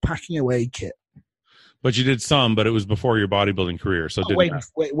because I was packing away kit. But you did some, but it was before your bodybuilding career, so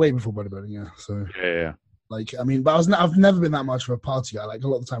way before bodybuilding. Yeah, so yeah. Like, I mean, but I've never been that much of a party guy. Like a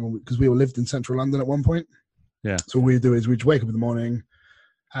lot of the time, because we lived in central London at one point. Yeah. So what we'd do is we'd wake up in the morning,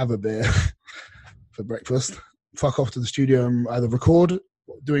 have a beer for breakfast, fuck off to the studio and either record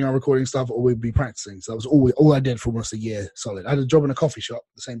doing our recording stuff or we'd be practicing. So that was all I did for almost a year solid. I had a job in a coffee shop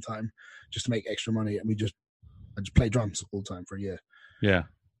at the same time just to make extra money, and I just played drums all the time for a year. Yeah.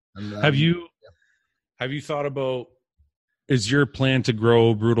 And, have you thought about, is your plan to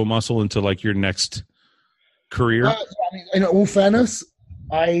grow Brutal Muscle into like your next career? I mean, in all fairness,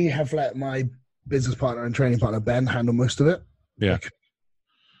 I have let my business partner and training partner, Ben, handle most of it. Yeah.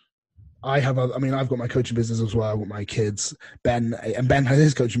 I've got my coaching business as well. I've got my kids. Ben has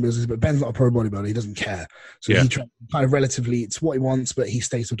his coaching business, but Ben's not a pro bodybuilder. He doesn't care. So he kind of relatively, it's what he wants, but he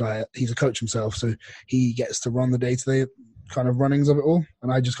stays to diet. He's a coach himself. So he gets to run the day-to-day kind of runnings of it all.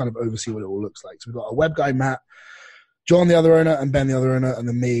 And I just kind of oversee what it all looks like. So we've got a web guy, Matt, John, the other owner, and Ben, the other owner, and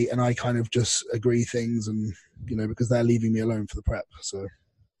then me. And I kind of just agree things and, because they're leaving me alone for the prep. So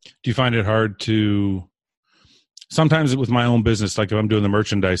do you find it hard to, sometimes with my own business, like if I'm doing the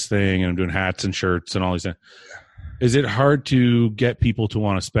merchandise thing and I'm doing hats and shirts and all these things, is it hard to get people to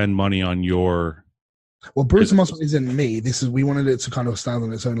want to spend money on your? Well, Brutal Muscle isn't me. We wanted it to kind of stand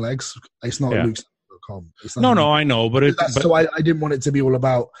on its own legs. It's not Luke's.com. No, I know, but so I didn't want it to be all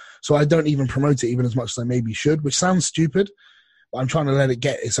about. So I don't even promote it even as much as I maybe should, which sounds stupid. But I'm trying to let it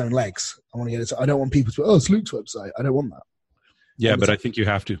get its own legs. I want to get it. I don't want people to. Oh, it's Luke's website. I don't want that. Yeah, but I think you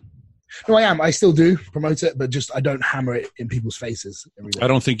have to. No, I am. I still do promote it, but just I don't hammer it in people's faces every day. I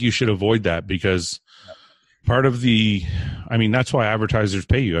don't think you should avoid that because part of that's why advertisers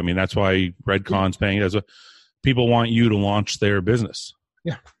pay you. I mean, that's why Redcon's paying. That's what people want you to launch their business.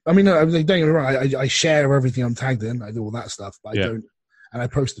 Yeah. I mean, don't get me wrong. I share everything I'm tagged in. I do all that stuff, but I don't. And I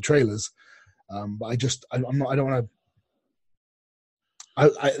post the trailers. But I don't want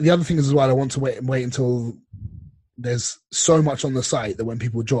to. The other thing is as well, I want to wait until there's so much on the site that when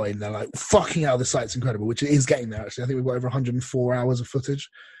people join, they're like, fucking hell, the site's incredible, which it is getting there, actually. I think we've got over 104 hours of footage.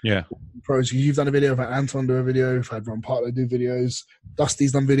 Yeah. Pros, you've done a video, I've had Anton do a video, I've had Ron Partlow do videos,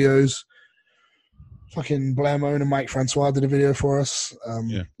 Dusty's done videos, fucking Blair Moan and Mike Francois did a video for us.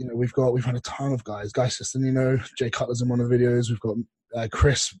 We've had a ton of guys. Guy Siston, Jay Cutler's in one of the videos. We've got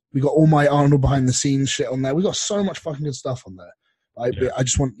Chris. We've got all my Arnold behind the scenes shit on there. We've got so much fucking good stuff on there. I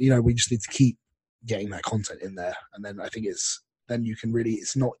just want, we just need to keep getting that content in there, and then I think it's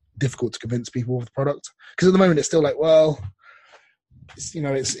not difficult to convince people of the product, because at the moment it's still like, well,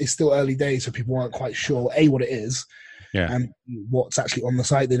 it's still early days, so people aren't quite sure what it is, and what's actually on the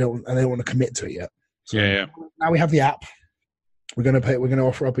site. They don't want to commit to it yet. So now we have the app. We're going to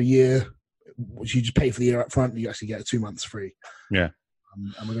offer up a year, which you just pay for the year up front, and you actually get 2 months free. Yeah.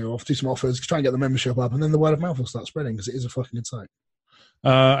 And we're going to do some offers, try and get the membership up, and then the word of mouth will start spreading, because it is a fucking good site.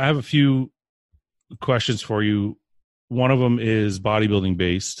 I have a few questions for you. One of them is bodybuilding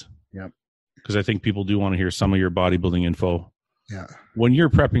based. Yeah. Because I think people do want to hear some of your bodybuilding info. Yeah. When you're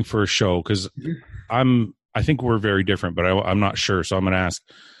prepping for a show, because I think we're very different, but I'm not sure. So I'm going to ask,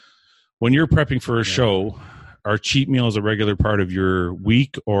 when you're prepping for a show, are cheat meals a regular part of your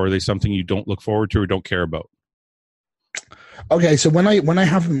week, or are they something you don't look forward to or don't care about? Okay. So when I used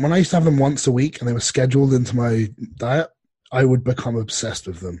to have them once a week and they were scheduled into my diet, I would become obsessed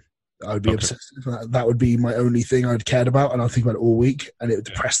with them. I would be obsessed. That would be my only thing I'd cared about, and I'd think about it all week, and it would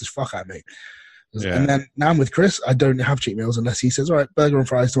depress the fuck out of me. Yeah. And then now I'm with Chris, I don't have cheat meals unless he says, all right, burger and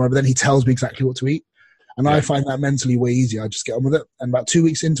fries tomorrow, but then he tells me exactly what to eat. And I find that mentally way easier. I just get on with it. And about 2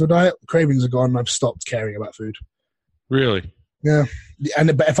 weeks into a diet, the cravings are gone, and I've stopped caring about food. Really? Yeah.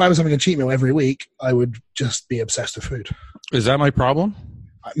 But if I was having a cheat meal every week, I would just be obsessed with food. Is that my problem?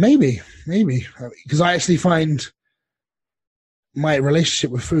 Maybe. Because I actually find my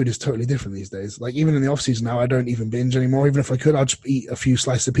relationship with food is totally different these days. Like, even in the off season now, I don't even binge anymore. Even if I could, I'll just eat a few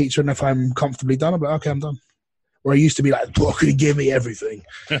slices of pizza, and if I'm comfortably done, I'm like, okay, I'm done. Where I used to be like, fucking give me everything.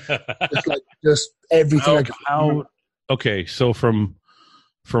 just everything. Okay, so from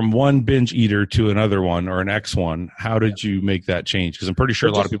one binge eater to another one, or an X one, how did you make that change? Because I'm pretty sure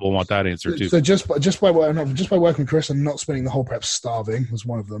a lot of people want that answer too. So just by working with Chris and not spending the whole prep starving was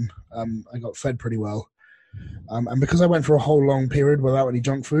one of them. I got fed pretty well. And because I went for a whole long period without any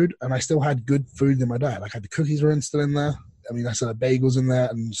junk food, and I still had good food in my diet, like I had the cookies were still in there. I mean, I still had bagels in there,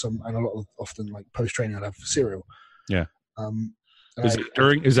 and a lot of, often, like post training, I'd have cereal. Yeah. Is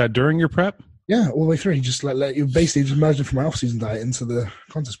that during your prep? Yeah, all the way through. He just let you basically just merged it from my off season diet into the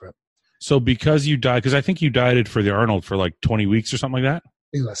contest prep. So because you died, because I think you dieted for the Arnold for like 20 weeks or something like that.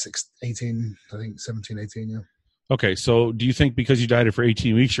 It was like 18, I think 17, 18. Yeah. Okay, so do you think because you dieted for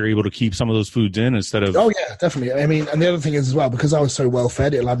 18 weeks, you're able to keep some of those foods in instead of... Oh, yeah, definitely. I mean, and the other thing is as well, because I was so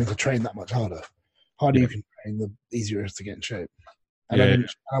well-fed, it allowed me to train that much harder. Harder you can train, the easier it is to get in shape. And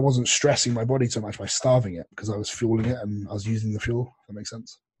I wasn't stressing my body so much by starving it, because I was fueling it and I was using the fuel, if that makes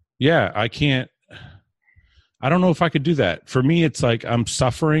sense. Yeah, I I don't know if I could do that. For me, it's like I'm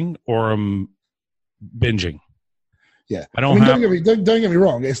suffering or I'm binging. Yeah, don't get me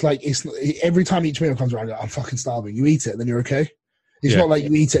wrong. It's like every time each meal comes around, I'm fucking starving. You eat it, and then you're okay. It's not like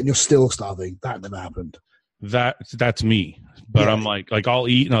you eat it and you're still starving. That never happened. That's me. But I'm like I'll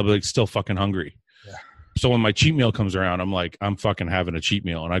eat and I'll be like still fucking hungry. Yeah. So when my cheat meal comes around, I'm like, I'm fucking having a cheat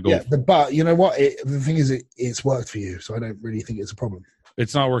meal, and I go. Yeah, but you know what? The thing is, it's worked for you, so I don't really think it's a problem.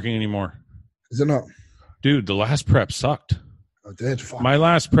 It's not working anymore. Is it not? Dude, the last prep sucked. I did. Fuck. My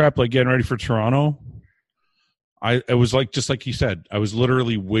last prep, like getting ready for Toronto, it was like just like you said. I was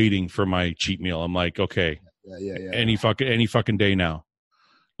literally waiting for my cheat meal. I'm like, okay, any fucking day now.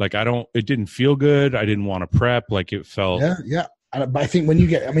 Like it didn't feel good. I didn't want to prep. Like it felt. Yeah. But I think when you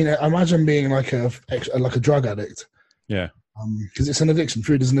get, I mean, imagine being like a drug addict. Yeah. Because it's an addiction.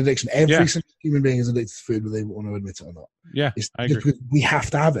 Food is an addiction. Every single human being is addicted to food, whether they want to admit it or not. Yeah, I agree. We have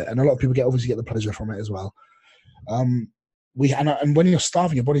to have it, and a lot of people obviously get the pleasure from it as well. And when you're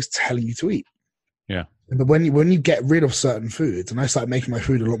starving, your body's telling you to eat. Yeah. But when you get rid of certain foods, and I started making my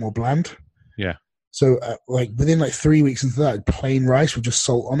food a lot more bland. Yeah. So like within like 3 weeks into that, plain rice with just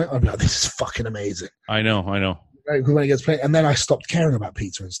salt on it, I'd be like, this is fucking amazing. I know. Right, when it gets plain, and then I stopped caring about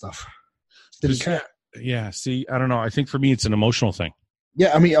pizza and stuff. Didn't care. Yeah. See, I don't know. I think for me, it's an emotional thing.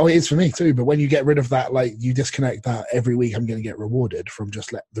 Yeah, I mean, it is for me too. But when you get rid of that, like you disconnect that every week, I'm going to get rewarded from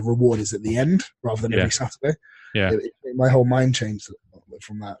just the reward is at the end rather than every Saturday. Yeah, my whole mind changed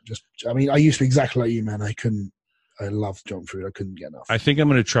from that. I mean, I used to be exactly like you, man. I loved junk food. I couldn't get enough. I think I'm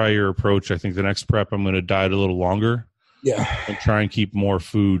going to try your approach. I think the next prep, I'm going to diet a little longer. Yeah, and try and keep more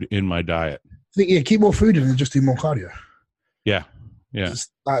food in my diet. Keep more food in and just do more cardio. Yeah.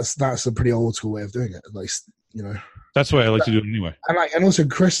 That's a pretty old school way of doing it. Like, you know. That's the way I like to do it anyway. And also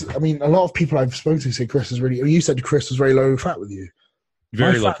Chris, I mean, a lot of people I've spoken to say Chris is really, I mean, you said Chris was very low fat with you.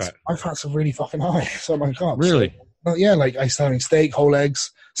 Very low fat. My fats are really fucking high. So my carbs. Really? So, yeah, like I started having steak, whole eggs,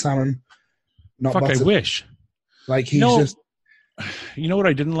 salmon, not butter. I wish. Like he's just. You know what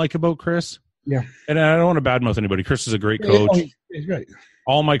I didn't like about Chris? Yeah. And I don't want to badmouth anybody. Chris is a great coach. He's great.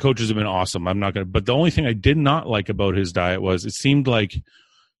 All my coaches have been awesome. I'm not going to, but the only thing I did not like about his diet was it seemed like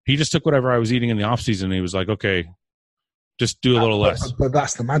he just took whatever I was eating in the off season and he was like, okay, just do a little less. But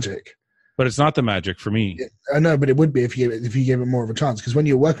that's the magic. But it's not the magic for me. I know, but it would be if you gave it more of a chance. Because when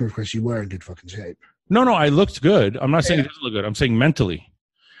you were working with Chris, you were in good fucking shape. No, I looked good. I'm not saying it doesn't look good. I'm saying mentally.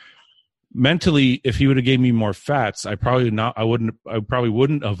 Mentally, if he would have gave me more fats, I probably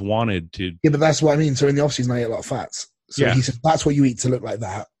wouldn't have wanted to. Yeah, but that's what I mean. So in the off season, I ate a lot of fats. So he said that's what you eat to look like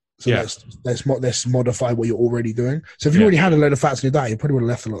that. So let's modify what you're already doing. So if you already had a load of fats in your diet, you probably would have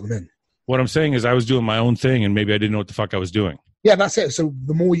left a lot of them in. What I'm saying is I was doing my own thing and maybe I didn't know what the fuck I was doing. Yeah, that's it. So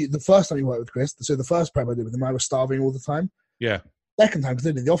the first time you worked with Chris, so the first prep I did with him, I was starving all the time. Yeah. Second time, because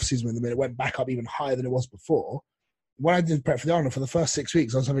then in the off season with him, it went back up even higher than it was before. When I did prep for the Arnold for the first 6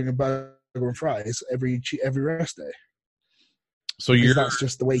 weeks, I was having a burger and fries every rest day. So that's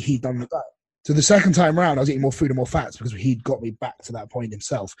just the way he'd done with that. So the second time around, I was eating more food and more fats because he'd got me back to that point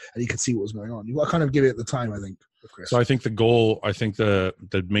himself, and he could see what was going on. You've got to kind of give it the time, I think, with Chris. So I think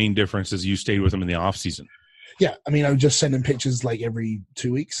the main difference is you stayed with him in the off season. Yeah, I mean, I would just send him pictures like every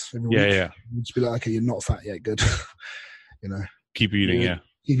 2 weeks. Every week. Yeah. You'd just be like, okay, you're not fat yet, good. You know, keep eating,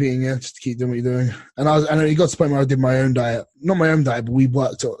 keep eating, just keep doing what you're doing. And it got to the point where I did my own diet, not my own diet, but we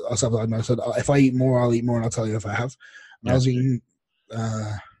worked ourselves out. And I said, if I eat more, I'll eat more, and I'll tell you if I have. And I was eating.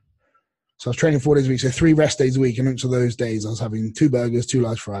 So I was training 4 days a week, so 3 rest days a week. And each of those days, I was having 2 burgers, 2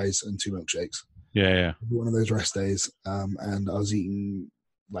 large fries, and 2 milkshakes. Yeah. One of those rest days, and I was eating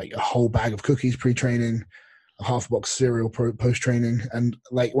like a whole bag of cookies pre-training, a half box cereal post-training, and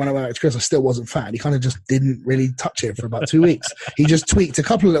like when I went back to Chris, I still wasn't fat. He kind of just didn't really touch it for about 2 weeks. He just tweaked a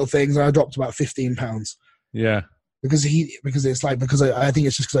couple of little things, and I dropped about 15 pounds. Yeah. Because I think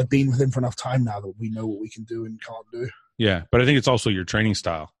it's just because I've been with him for enough time now that we know what we can do and can't do. Yeah, but I think it's also your training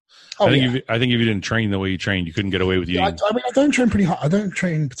style. I think if you didn't train the way you trained, you couldn't get away with eating. I mean, I don't train pretty high. I don't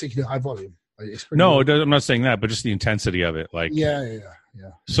train particularly high volume. I'm not saying that, but just the intensity of it. Like, yeah.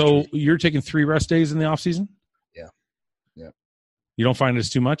 So you're taking 3 rest days in the off season? Yeah. You don't find it's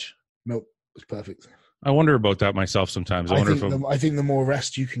too much? Nope, it's perfect. I wonder about that myself sometimes. I think the more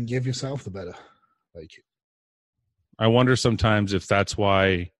rest you can give yourself, the better. Like, I wonder sometimes if that's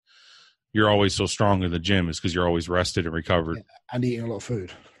why you're always so strong in the gym is because you're always rested and recovered and eating a lot of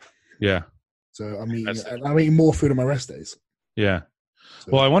food. Yeah. So I'm eating more food on my rest days. Yeah.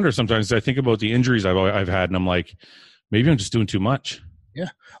 So, well, I wonder sometimes. I think about the injuries I've had, and I'm like, maybe I'm just doing too much. Yeah,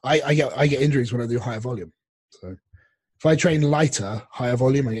 I get injuries when I do higher volume. So if I train lighter, higher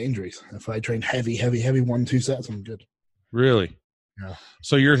volume, I get injuries. If I train heavy 1-2 sets, I'm good. Really? Yeah.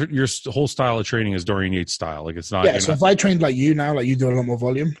 So your whole style of training is Dorian Yates style. Like it's not. Yeah. So if I trained like you now, like you do a lot more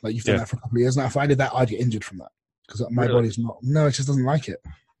volume, like you've done Yeah. that for a couple of years now. If I did that, I'd get injured from that because my Really? body's not. No, it just doesn't like it.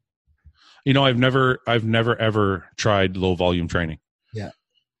 You know, I've never ever tried low volume training. Yeah.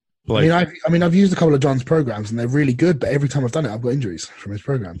 Like, I've used a couple of John's programs and they're really good, but every time I've done it, I've got injuries from his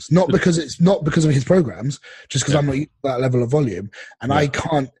programs. Not because of his programs, just because I'm not used to that level of volume, and I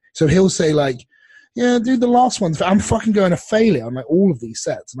can't. So he'll say like, "Yeah, do the last one." I'm fucking going to failure on like all of these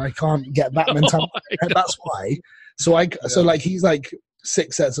sets, and I can't get that mentality. That's why. So like he's like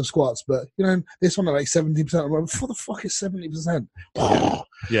 6 sets of squats, but you know this one at like 70%. I'm like, what the fuck is 70%?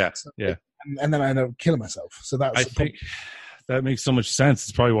 Yeah. And then I end up killing myself. So that's. I think that makes so much sense.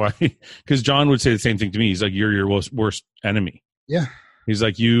 It's probably why, because John would say the same thing to me. He's like, "You're your worst enemy." Yeah. He's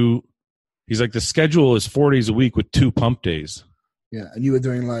like, the schedule is 4 days a week with 2 pump days. Yeah, and you were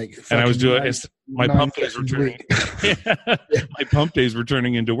doing like. And I was doing my pump days were turning. My pump days were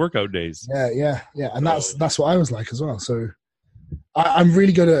turning into workout days. Yeah, and that's what I was like as well. So I'm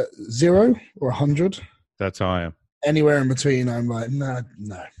really good at 0 or 100. That's how I am. Anywhere in between, I'm like, no.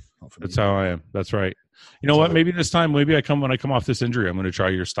 That's how I am. That's right. You know what? Maybe this time, when I come off this injury, I'm going to try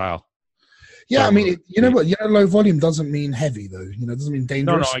your style. Yeah, I mean, you know what? Low volume doesn't mean heavy, though. You know, it doesn't mean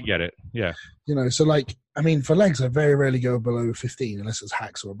dangerous. No, I get it. Yeah. You know, so like, I mean, for legs, I very rarely go below 15 unless it's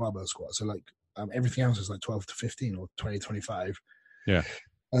hacks or a barbell squat. So like, everything else is like 12 to 15 or 20, 25. Yeah.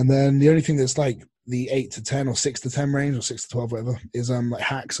 And then the only thing that's like the 8 to 10 or 6 to 10 range or 6 to 12, whatever, is like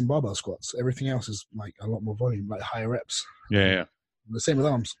hacks and barbell squats. Everything else is like a lot more volume, like higher reps. Yeah. The same with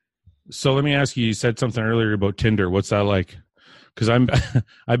arms. So let me ask you said something earlier about Tinder. What's that like? Because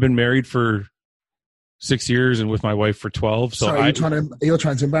I've been married for 6 years and with my wife for 12. So sorry, you're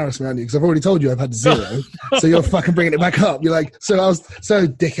trying to embarrass me, aren't you? Because I've already told you I've had 0. So you're fucking bringing it back up. You're like,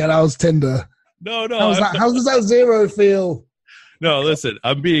 dickhead, I was Tinder. No. How does that 0 feel? No, listen,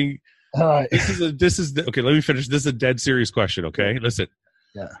 I'm being. All right. Okay, let me finish. This is a dead serious question. Okay, listen.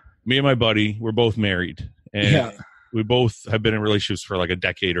 Yeah. Me and my buddy, we're both married, and we both have been in relationships for like a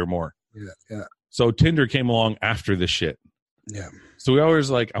decade or more. Yeah. So Tinder came along after this shit. Yeah. So we always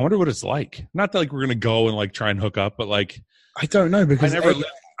like, I wonder what it's like. Not that like we're gonna go and like try and hook up, but like I don't know because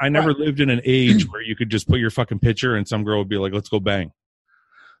I never lived in an age where you could just put your fucking picture and some girl would be like, "Let's go bang."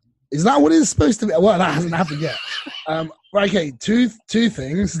 Is that what it's supposed to be? Well, that hasn't happened yet. Okay, two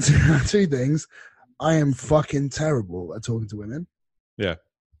things. I am fucking terrible at talking to women. Yeah.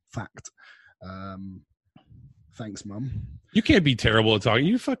 Fact. Thanks, Mum. You can't be terrible at talking.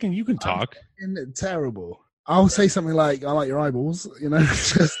 You can talk. I'm terrible. I'll say something like, "I like your eyeballs," you know,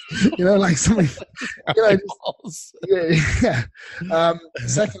 just, you know, like something, you know, yeah.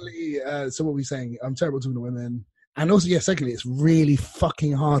 Secondly, so what were we saying? I'm terrible talking to women. And also, secondly, it's really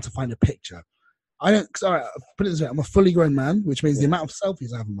fucking hard to find a picture. Put it this way, I'm a fully grown man, which means the amount of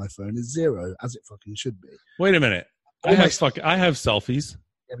selfies I have on my phone is 0, as it fucking should be. Wait a minute. I have selfies.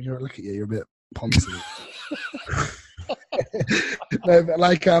 Yeah, but look at you, you're a bit poncy. No, but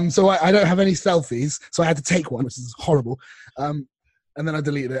like, so I don't have any selfies, so I had to take one, which is horrible. And then I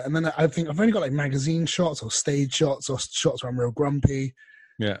deleted it. And then I think I've only got like magazine shots or stage shots or shots where I'm real grumpy.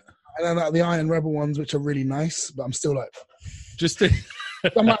 Yeah. And then like the Iron Rebel ones, which are really nice, but I'm still like,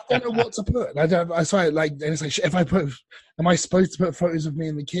 I'm like, I don't know what to put. I saw it like, and it's like, if I put, am I supposed to put photos of me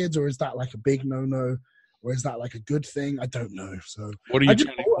and the kids, or is that like a big no? Or is that like a good thing? I don't know. So what are you? I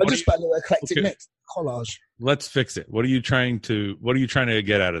just put a little eclectic mix collage. Let's fix it. What are you trying to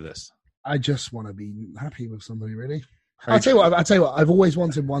get out of this? I just want to be happy with somebody, really. I'll tell you what. I've always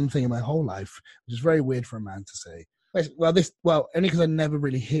wanted one thing in my whole life, which is very weird for a man to say. Well, only because I never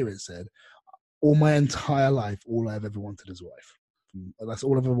really hear it said. All my entire life, all I've ever wanted is a wife. That's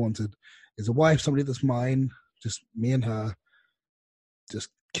all I've ever wanted is a wife, somebody that's mine, just me and her, just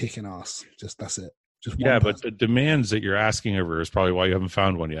kicking ass. Just that's it. Just but the demands that you're asking of her is probably why you haven't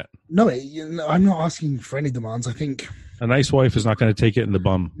found one yet. No, I'm not asking for any demands. I think a nice wife is not going to take it in the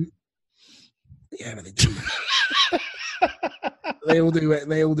bum. Yeah, but they do. They all do it.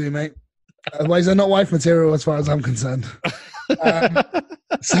 They all do, mate. Otherwise, they're not wife material as far as I'm concerned.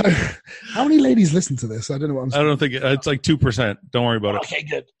 So, how many ladies listen to this? I don't know what I'm saying. I don't think it's like 2%. Don't worry about it. Okay,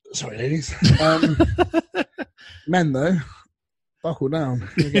 good. Sorry, ladies. Men, though, buckle down.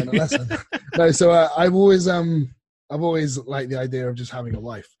 You're getting a lesson. No, so I've always liked the idea of just having a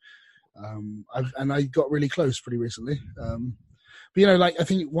wife. I got really close pretty recently. But like I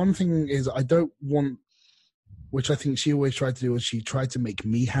think one thing is I don't want, which I think she always tried to do, was she tried to make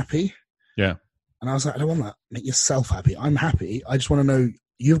me happy. Yeah. And I was like, I don't want that. Make yourself happy. I'm happy. I just want to know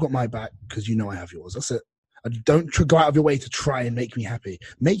you've got my back because you know I have yours. That's it. And don't go out of your way to try and make me happy.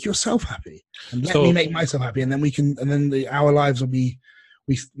 Make yourself happy, and let me make myself happy, and then our lives will be,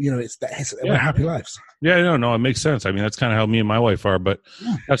 we're happy lives. Yeah, no, it makes sense. I mean, that's kind of how me and my wife are. But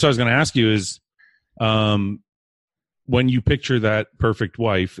that's what I was going to ask you is, when you picture that perfect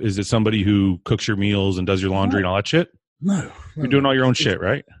wife, is it somebody who cooks your meals and does your laundry and all that shit? No. You're doing all your own shit,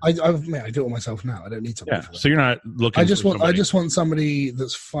 right? I do it all myself now. I don't need somebody for that. So you're not looking. I just want somebody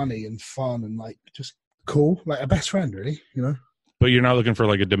that's funny and fun and like just cool, like a best friend, really. But you're not looking for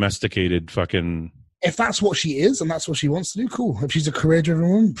like a domesticated fucking. If that's what she is and that's what she wants to do, cool. If she's a career-driven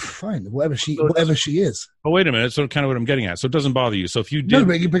woman, fine. Whatever she is. But wait a minute. That's kind of what I'm getting at. So it doesn't bother you. So if you did,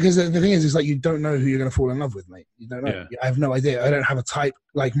 no, because the thing is like you don't know who you're going to fall in love with, mate. You don't know. Yeah. I have no idea. I don't have a type.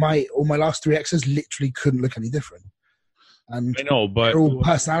 Like all my last 3 exes literally couldn't look any different. And I know, but all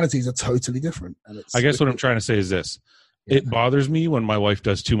personalities are totally different. And I guess what I'm trying to say is this: it bothers me when my wife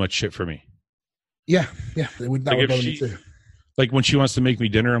does too much shit for me. Yeah, that would bother me too. Like when she wants to make me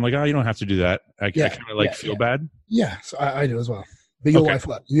dinner, I'm like, oh, you don't have to do that. I kind of feel bad. Yeah, so I do as well. But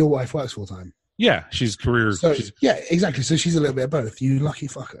your wife works full time. Yeah, she's career. So, exactly. So she's a little bit of both. You lucky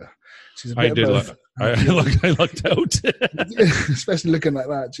fucker. She's a bit of both. I lucked out. Especially looking like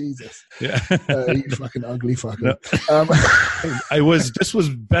that, Jesus. Yeah. You fucking ugly fucker. No. This was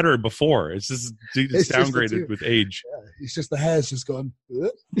better before. It's just downgraded with age. Yeah, it's just the hair's just gone.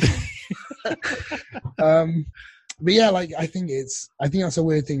 But yeah, like I think that's a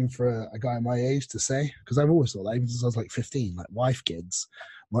weird thing for a guy my age to say, because I've always thought that even since I was like 15, like wife, kids.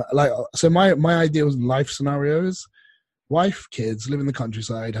 My ideal life scenarios: wife, kids, live in the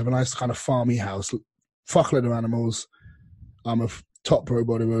countryside, have a nice kind of farmy house, fuck a load of animals. I'm a top pro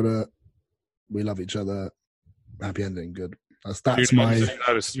bodybuilder. We love each other. Happy ending, good. That's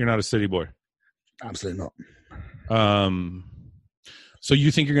you're not a city boy. Absolutely not. So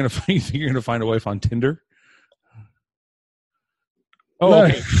you think you're gonna find a wife on Tinder? Oh, no.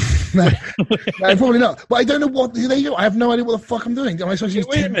 okay. No, probably not. But I don't know what they do. I have no idea what the fuck I'm doing. Am I supposed to use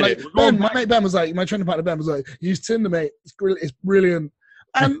Tinder? Like, my mate Ben was like, my training partner Ben was like, use Tinder, mate. It's brilliant.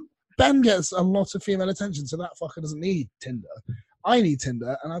 And Ben gets a lot of female attention, so that fucker doesn't need Tinder. I need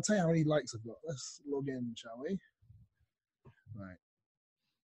Tinder, and I'll tell you how many likes I've got. Let's log in, shall we? Right.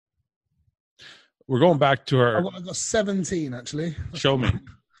 We're going back to our. I've got 17 actually. Show me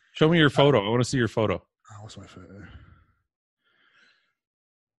your photo. I want to see your photo. Oh, what's my photo?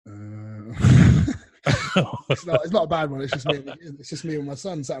 It's not a bad one. It's just me and my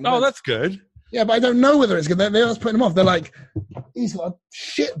son. That's good. Yeah, but I don't know whether it's good. They're just putting him off. They're like, he's got a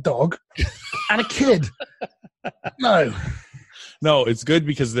shit dog and a kid. No, it's good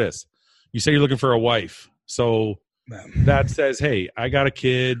because you say you're looking for a wife, so that says, hey, I got a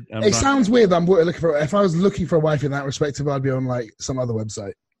kid. Sounds weird. I'm looking for. If I was looking for a wife in that respect, I'd be on like some other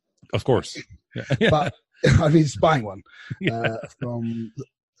website. Of course, but I'd be just buying one from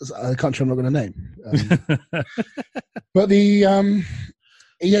a country I'm not going to name. But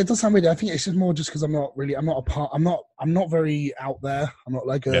it does sound weird. I think it's just more just because I'm not very out there. I'm not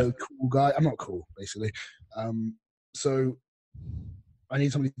like a cool guy. I'm not cool, basically. So I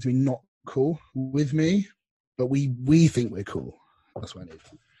need somebody to be not cool with me, but we think we're cool. That's what I need.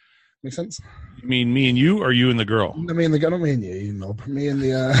 Make sense? You mean me and you, or you and the girl? No, me and the girl. Not me and you, knob. Me and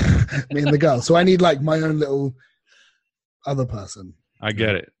the girl. So I need like my own little other person. I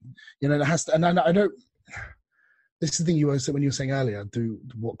get it. It has to, and I don't. This is the thing you always said when you were saying earlier.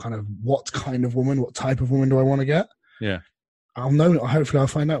 What kind of woman, what type of woman do I want to get? Yeah, I'll know. Hopefully, I'll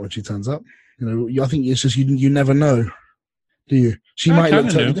find out when she turns up. I think it's just you never know, do you? She might look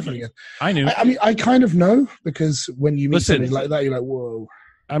totally different again. I knew. I mean, I kind of know because when you meet somebody like that, you're like, whoa.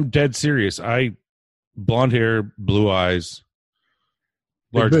 I'm dead serious. Blonde hair, blue eyes,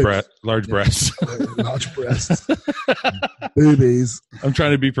 large breasts, large breasts, boobies. I'm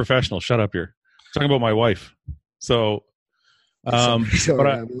trying to be professional. Shut up here. I'm talking about my wife. So, but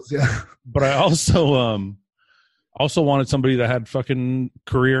I also wanted somebody that had fucking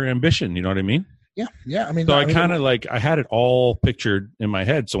career ambition. You know what I mean? Yeah. I mean, so I kind of I had it all pictured in my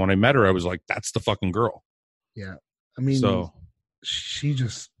head. So when I met her, I was like, "That's the fucking girl." Yeah. I mean,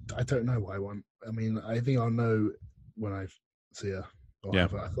 I don't know what I want. I mean, I think I'll know when I see her. I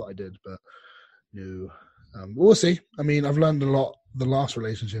thought I did, but no. We'll see. I mean, I've learned a lot. The last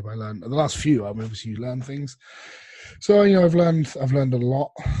relationship the last few, obviously you learn things. So, I've learned a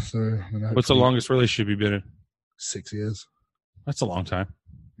lot. So, what's the longest relationship you've been in? 6 years. That's a long time.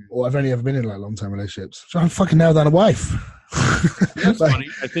 Well, I've only ever been in long-term relationships. So I'm fucking nailed down a wife. That's funny.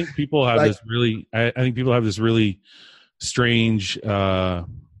 I think people have this really. I think people have this really strange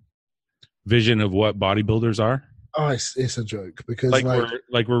vision of what bodybuilders are. Oh, it's a joke because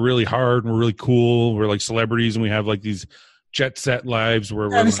we're really hard and we're really cool. We're like celebrities and we have like these jet set lives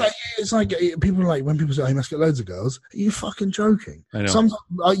where and it's like people are like, when people say, oh, you must get loads of girls, are you fucking joking? I know. Sometimes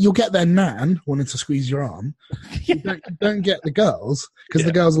you'll get their nan wanting to squeeze your arm. You don't get the girls because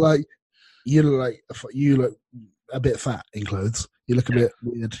the girls are like, you look a bit fat in clothes. You look a bit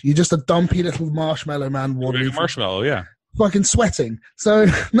weird. You're just a dumpy little marshmallow man. Marshmallow, yeah. Fucking sweating. So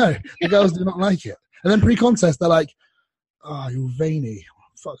no, the girls do not like it. And then pre-contest, they're like, "Oh, you're veiny.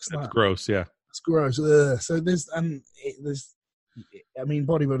 Fuck's that? That's gross." Yeah, it's gross. Ugh. So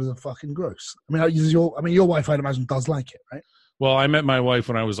bodybuilders are fucking gross. I mean, your wife, I'd imagine, does like it, right? Well, I met my wife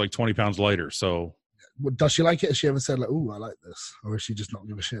when I was like 20 pounds lighter. So, does she like it? Has she ever said like, "Oh, I like this," or is she just not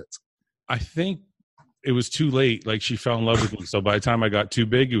give a shit? I think it was too late. Like she fell in love with me. So by the time I got too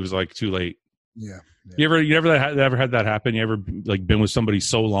big, it was like too late. Yeah. You ever had that happen? You ever like been with somebody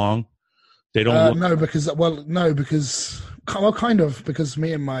so long? They don't because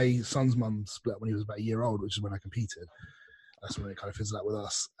me and my son's mum split when he was about a year old, which is when I competed. That's when it kind of fizzled out with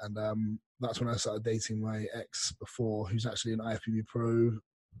us. And that's when I started dating my ex before, who's actually an IFBB pro.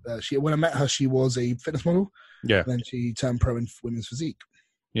 When I met her, she was a fitness model. Yeah. And then she turned pro in women's physique.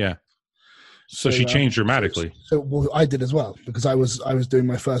 Yeah. So she changed dramatically. So I did as well, because I was doing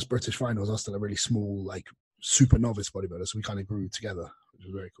my first British finals. I was still a really small, like super novice bodybuilder. So we kind of grew together, which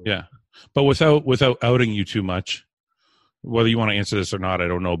was very cool. Yeah. But without outing you too much, whether you want to answer this or not, I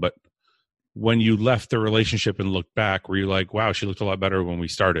don't know. But when you left the relationship and looked back, were you like, wow, she looked a lot better when we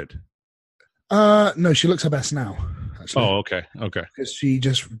started? No, she looks her best now, actually. Oh, okay. Because she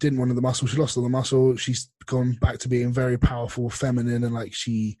just didn't want the muscle. She lost all the muscle. She's gone back to being very powerful, feminine, and like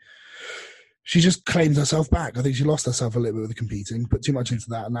she just claims herself back. I think she lost herself a little bit with the competing, put too much into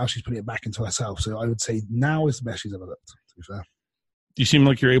that, and now she's putting it back into herself. So I would say now is the best she's ever looked, to be fair. You seem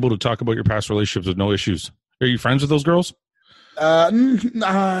like you're able to talk about your past relationships with no issues. Are you friends with those girls?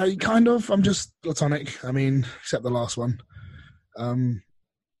 Kind of. I'm just platonic. I mean, except the last one.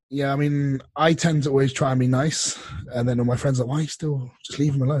 Yeah, I mean, I tend to always try and be nice, and then all my friends are like, why still just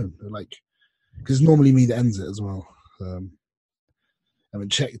leave him alone? They're like, because it's normally me that ends it as well. I mean,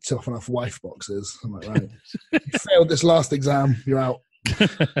 checked off enough wife boxes. I'm like, right, you failed this last exam, you're out.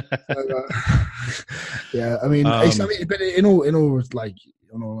 Yeah, I mean, but in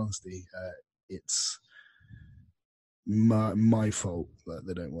all honesty, it's my fault that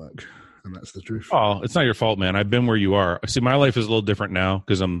they don't work, and that's the truth. Oh, it's not your fault, man. I've been where you are. See, my life is a little different now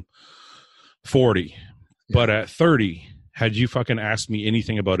because I'm 40. Yeah. But at 30, had you fucking asked me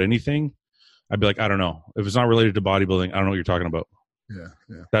anything about anything, I'd be like, I don't know. If it's not related to bodybuilding, I don't know what you're talking about. Yeah.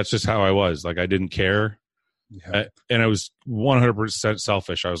 That's just how I was. Like, I didn't care. Yeah. And I was 100%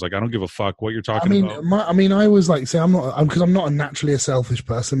 selfish. I was like, I don't give a fuck what you're talking about. I was like, say, I'm not a naturally a selfish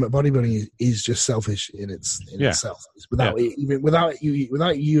person, but bodybuilding is just selfish in itself. It's without you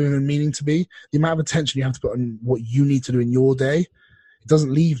even meaning to be. The amount of attention you have to put on what you need to do in your day, it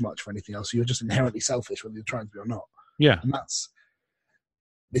doesn't leave much for anything else. So you're just inherently selfish, whether you're trying to be or not. Yeah, and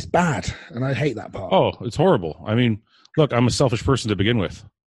it's bad, and I hate that part. Oh, it's horrible. I mean, look, I'm a selfish person to begin with.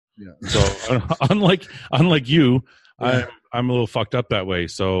 Yeah. So unlike you, yeah. I'm a little fucked up that way.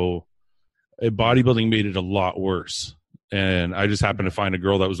 So bodybuilding made it a lot worse, and I just happened to find a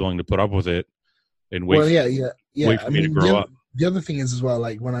girl that was willing to put up with it and wait. Wait for me to grow up. The other thing is as well,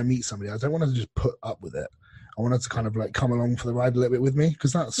 like when I meet somebody, I don't want to just put up with it. I want her to kind of like come along for the ride a little bit with me,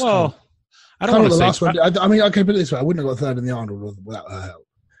 because that's I don't want to say. Last one. I mean, I can put it this way: I wouldn't have got third in the Arnold without her help.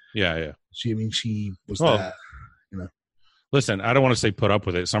 Yeah. She was there. You know. Listen, I don't want to say put up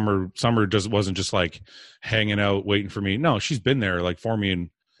with it. Summer just wasn't just like hanging out waiting for me. No, she's been there like for me and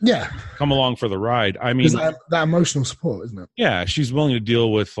come along for the ride. I mean, that emotional support, isn't it? Yeah, she's willing to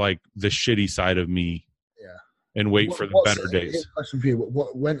deal with like the shitty side of me. And wait for the better days. Question for you: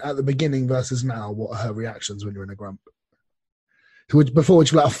 what went at the beginning versus now? What are her reactions when you're in a grump? Before, would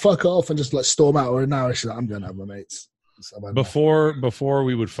you be like, fuck off and just like storm out, or now she's like, I'm going to have my mates? Before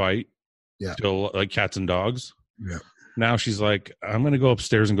we would fight, still like cats and dogs. Yeah. Now she's like, I'm going to go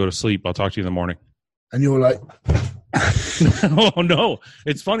upstairs and go to sleep. I'll talk to you in the morning. And you're like, oh no,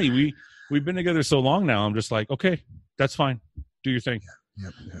 it's funny. We've been together so long now. I'm just like, okay, that's fine. Do your thing. Yeah.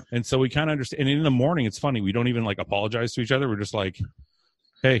 And so we kind of understand. And in the morning, it's funny. We don't even like apologize to each other. We're just like,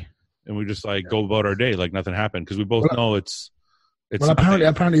 hey, and we just like go about our day like nothing happened, because we both know it's. Well,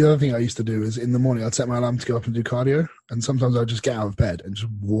 apparently the other thing I used to do is in the morning I'd set my alarm to go up and do cardio, and sometimes I'd just get out of bed and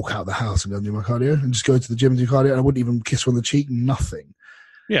just walk out the house and go and do my cardio, and just go to the gym and do cardio, and I wouldn't even kiss her on the cheek, nothing.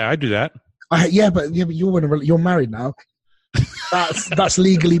 Yeah, I do that. But you're married now. That's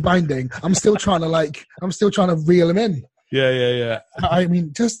legally binding. I'm still trying to reel him in. Yeah. I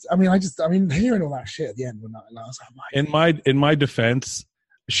mean, hearing all that shit at the end when I was like, in my defense,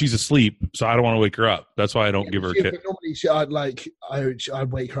 she's asleep, so I don't want to wake her up. That's why I don't give her a kiss. Normally,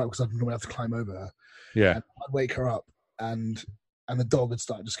 I'd wake her up because I'd normally have to climb over her. Yeah, and I'd wake her up, and the dog would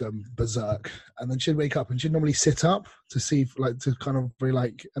start just going berserk, and then she'd wake up, and she'd normally sit up to see, like, to kind of be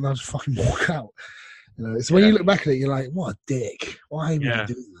like, and I'd just fucking walk out. You know, so when you look back at it, you're like, what a dick! Why would you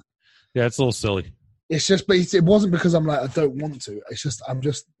do that? Yeah, it's a little silly. It's just, but it wasn't because I'm like, I don't want to. It's just, I'm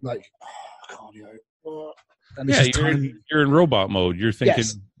just like, cardio. And it's you're in robot mode. You're thinking,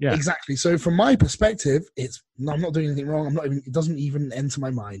 yes, exactly. So from my perspective, I'm not doing anything wrong. It doesn't even enter my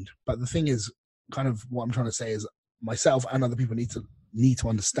mind. But the thing is, kind of what I'm trying to say is, myself and other people need to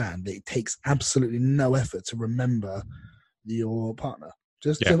understand that it takes absolutely no effort to remember your partner.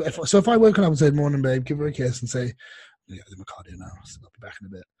 So if I woke up and said, "Morning, babe," give her a kiss and say, "Yeah, I'm doing my cardio now. So I'll be back in a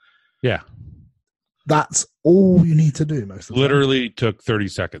bit." Yeah. That's all you need to do most of the Literally time. Took 30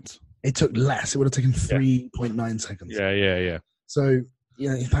 seconds. It took less. It would have taken 3.9 seconds. Yeah. So,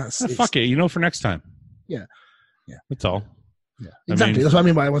 that's... fuck it, for next time. Yeah. That's all. Yeah, exactly. That's what I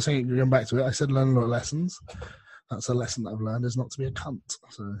mean by I was saying, going back to it. I said learn a lot of lessons. That's a lesson that I've learned, is not to be a cunt.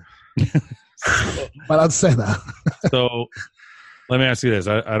 So, but I'd say that. So, let me ask you this.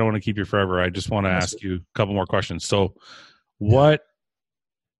 I don't want to keep you forever. I just want to ask you a couple more questions. So, what...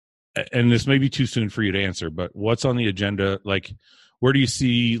 And this may be too soon for you to answer, but what's on the agenda? Like, where do you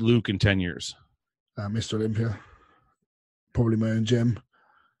see Luke in 10 years? Mr. Olympia. Probably my own gym.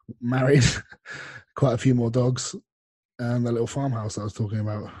 Married. Quite a few more dogs. And the little farmhouse I was talking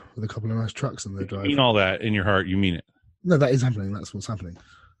about with a couple of nice trucks in the drive. You mean all that in your heart? You mean it? No, that is happening. That's what's happening.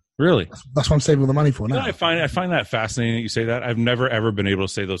 Really? That's what I'm saving all the money for now. I find that fascinating that you say that. I've never, ever been able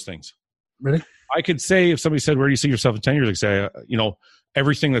to say those things. Really? I could say, if somebody said, where do you see yourself in 10 years? I'd say,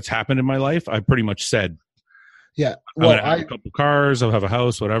 everything that's happened in my life, I pretty much said. Yeah. Well, I'm gonna have a couple cars, I'll have a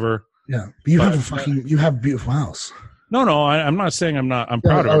house, whatever. Yeah. But you have a beautiful house. No, I'm not saying I'm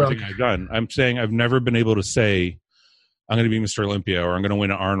proud of everything I've done. I'm saying I've never been able to say I'm going to be Mr. Olympia or I'm going to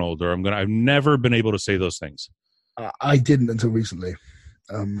win an Arnold or I've never been able to say those things. I didn't until recently.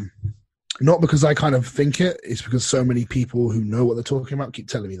 Not because I kind of think it's because so many people who know what they're talking about keep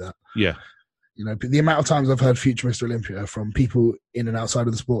telling me that. Yeah. The amount of times I've heard future Mr. Olympia from people in and outside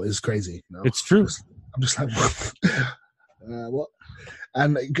of the sport is crazy. It's true. I'm just like, what?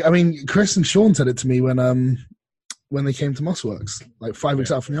 And I mean, Chris and Sean said it to me when they came to Mossworks, like 5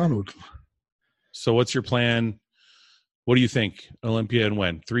 weeks out from the Arnold. So what's your plan? What do you think? Olympia and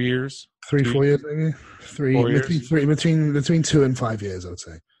when? 3 years? 4 years, maybe? 4 years? Between 2 and 5 years, I would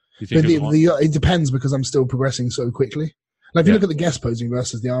say. You think it depends because I'm still progressing so quickly. Like if you look at the guest posing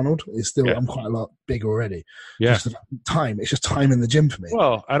versus the Arnold, I'm quite a lot bigger already. Yeah. It's just time in the gym for me.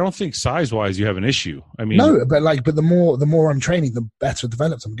 Well, I don't think size-wise you have an issue. I mean, no, but the more I'm training, the better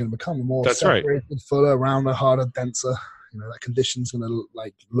developed I'm going to become. The more separated, fuller, rounder, harder, denser. That condition's going to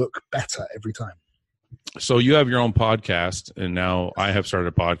look better every time. So you have your own podcast, and now I have started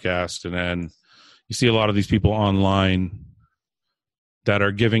a podcast, and then you see a lot of these people online that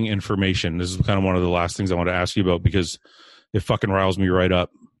are giving information. This is kind of one of the last things I want to ask you about because it fucking riles me right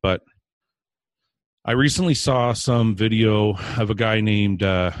up. But I recently saw some video of a guy named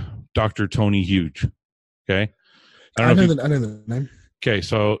Dr. Tony Huge. Okay. I know the name. Okay.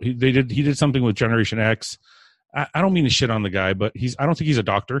 So he did something with Generation X. I don't mean to shit on the guy, but I don't think he's a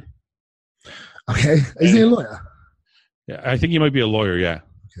doctor. Okay. Is he a lawyer? Yeah. I think he might be a lawyer. Yeah.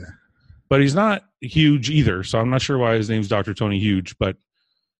 Okay. But he's not huge either. So I'm not sure why his name's Dr. Tony Huge, but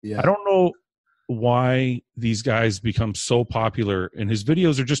I don't know why these guys become so popular, and his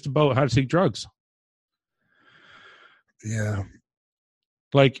videos are just about how to take drugs. Yeah.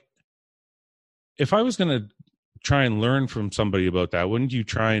 Like, if I was going to try and learn from somebody about that, wouldn't you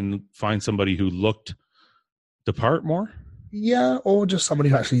try and find somebody who looked the part more? Yeah, or just somebody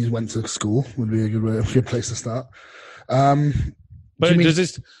who actually went to school would be a good place to start. But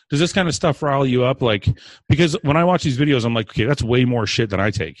does this kind of stuff rile you up? Like, because when I watch these videos, I'm like, okay, that's way more shit than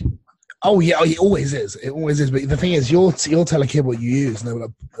I take. Oh yeah, it always is. It always is. But the thing is, you'll tell a kid what you use,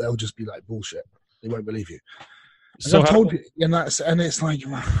 and they'll just be like bullshit. They won't believe you. So I've told you, and it's like,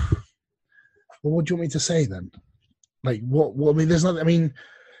 well, what do you want me to say then? Like, what? I mean, there's nothing. I mean,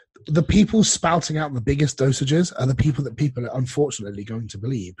 the people spouting out the biggest dosages are the people that people are unfortunately going to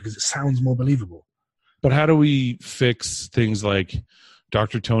believe because it sounds more believable. But how do we fix things like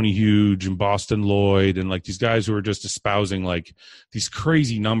Dr. Tony Huge and Boston Lloyd and like these guys who are just espousing like these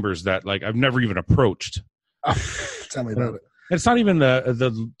crazy numbers that like I've never even approached? Tell me about it. It's not even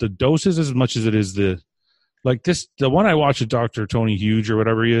the doses as much as it is the one I watched with Dr. Tony Huge or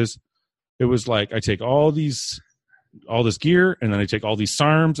whatever he is. It was like I take all these all this gear, and then I take all these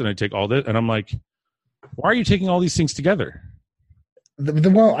SARMs, and I take all this, and I'm like, why are you taking all these things together?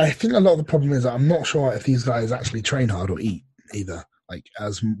 Well, I think a lot of the problem is that I'm not sure if these guys actually train hard or eat either, like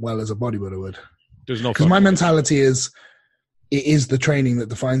as well as a bodybuilder would. There's no, because my mentality is, it is the training that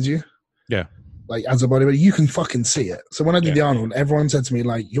defines you. Yeah. Like as a bodybuilder, you can fucking see it. So when I did the Arnold, everyone said to me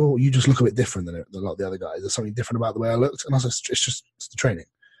like, you just look a bit different than a lot of the other guys. There's something different about the way I looked, and I said, it's the training.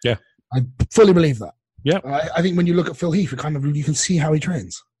 Yeah. I fully believe that. Yeah. I think when you look at Phil Heath, you can see how he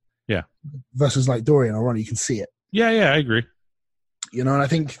trains. Yeah. Versus like Dorian or Ronnie, you can see it. Yeah, I agree. And I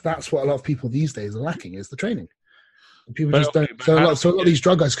think that's what a lot of people these days are lacking, is the training. And people just don't. So a lot of these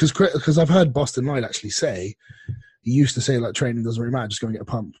drug guys, because I've heard Boston Lloyd actually say, he used to say like training doesn't really matter, just go and get a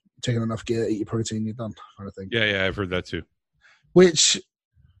pump, taking enough gear, eat your protein, you're done, kind of thing. Yeah, I've heard that too. Which,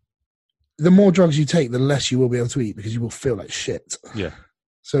 the more drugs you take, the less you will be able to eat, because you will feel like shit. Yeah.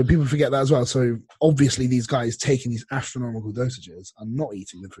 So people forget that as well. So obviously these guys taking these astronomical dosages are not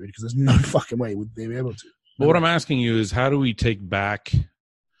eating the food, because there's no fucking way would they be able to. But what I'm asking you is, how do we take back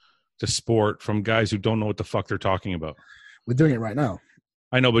the sport from guys who don't know what the fuck they're talking about? We're doing it right now.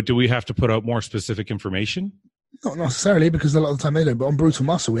 I know, but do we have to put out more specific information? Not necessarily, because a lot of the time they don't. But on Brutal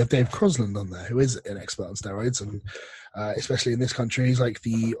Muscle, we have Dave Crosland on there, who is an expert on steroids, and especially in this country, he's like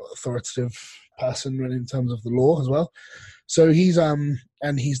the authoritative person in terms of the law as well. So he's done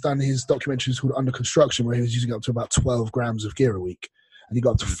his documentaries called Under Construction, where he was using up to about 12 grams of gear a week, and he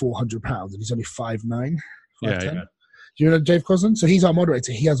got up to 400 pounds, and he's only 5'9". Yeah. Do you know Dave Crosland? So he's our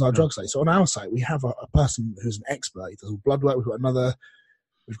moderator. He has our drug site. So on our site, we have a person who's an expert. He does all blood work.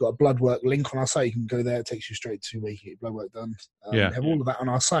 We've got a blood work link on our site. You can go there. It takes you straight to where you can get your blood work done. We have all of that on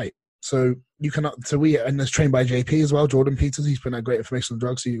our site. So you can, and there's trained by JP as well, Jordan Peters. He's putting out great information on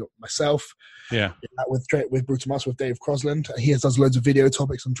drugs. So you've got myself. Yeah. With Brutal Muscle, with Dave Crosland. He does loads of video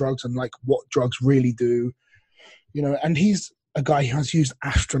topics on drugs and like what drugs really do, and he's a guy who has used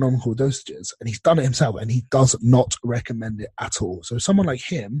astronomical dosages, and he's done it himself, and he does not recommend it at all. So someone like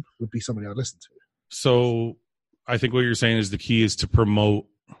him would be somebody I'd listen to. So I think what you're saying is the key is to promote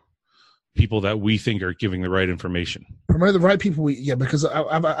people that we think are giving the right information. Promote the right people, because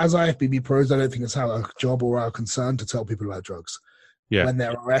as IFBB pros, I don't think it's our job or our concern to tell people about drugs. Yeah. When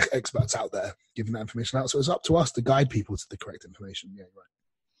there are experts out there giving that information out. So it's up to us to guide people to the correct information. Yeah, right.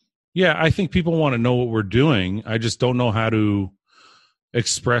 Yeah, I think people want to know what we're doing. I just don't know how to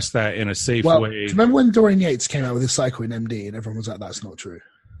express that in a safe way. Remember when Dorian Yates came out with his cycle in MD and everyone was like, that's not true?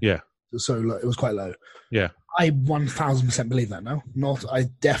 Yeah. So low, it was quite low. Yeah. I 1,000% believe that now. I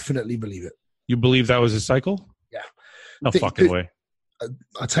definitely believe it. You believe that was his cycle? Yeah. No fucking way.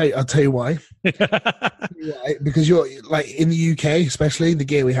 I'll tell you why. Because you're like in the UK, especially, the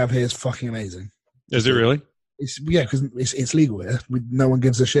gear we have here is fucking amazing. Is it really? Because it's legal here. No one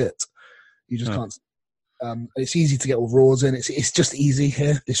gives a shit. You just can't. It's easy to get all raws in. It's just easy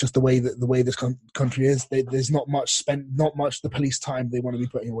here. It's just the way this country is. There's not much the police time they want to be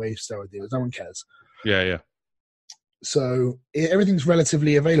putting away steroid dealers. No one cares. Yeah. So everything's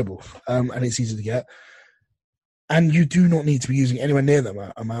relatively available, and it's easy to get. And you do not need to be using anywhere near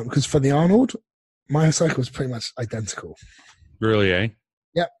that amount, because for the Arnold, my cycle is pretty much identical. Really, eh?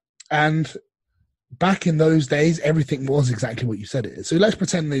 Yeah. And back in those days, everything was exactly what you said it is. So let's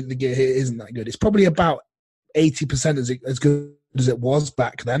pretend the gear here isn't that good. It's probably about 80% as good as it was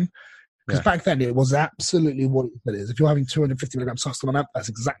back then. Because back then, it was absolutely what it is. If you're having 250 milligrams Sustain on amp, that's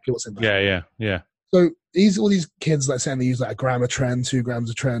exactly what's in there. Yeah. So all these kids like saying they use like a gram of Tren, 2 grams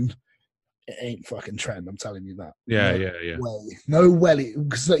of Tren, it ain't fucking Tren. I'm telling you that. Yeah. No way.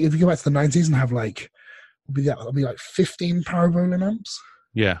 Because if you go back to the 90s and have it'll be like 15 Parabolin amps.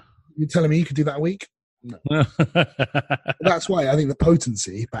 Yeah. You're telling me you could do that a week? No. That's why I think the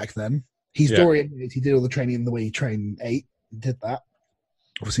potency back then. Dorian Yates. He did all the training in the way he trained 8. He did that.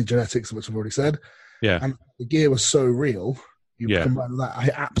 Obviously genetics, which I've already said. Yeah. And the gear was so real. Combine with that, I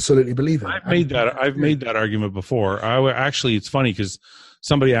absolutely believe it. I've made that argument before. It's funny because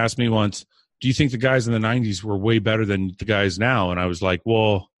somebody asked me once, do you think the guys in the 90s were way better than the guys now? And I was like,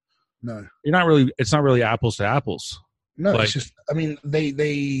 well, no. It's not really apples to apples. No, it's just, I mean,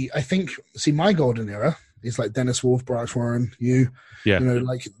 I think, my golden era is like Dennis Wolf, Bryce Warren,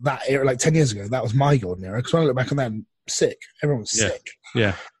 like that era, like 10 years ago, that was my golden era. Because when I look back on that, sick. Everyone was sick.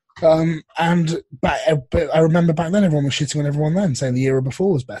 Yeah. But I remember back then everyone was shitting on everyone then, saying the era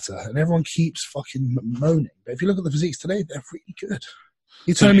before was better, and everyone keeps fucking moaning. But if you look at the physiques today, they're really good.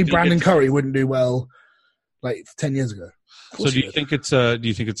 You telling me Brandon Curry wouldn't do well like 10 years ago? So do you think it's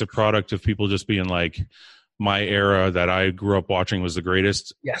a product of people just being like, my era that I grew up watching was the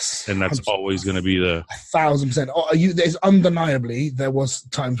greatest? Yes, and that's 100%. Always going to be 1,000%. There's undeniably there was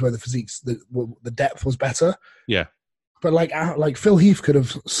times where the physiques, the depth was better. Yeah. But like Phil Heath could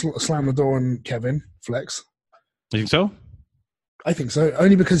have slammed the door on Kevin Flex. You think so? I think so.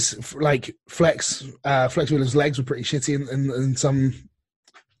 Only because like Flex Wheeler's legs were pretty shitty, and some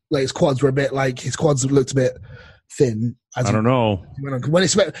like his quads looked a bit thin. I don't know. When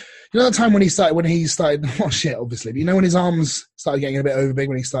it's, the time when he started, oh shit, obviously, but you know when his arms started getting a bit over big,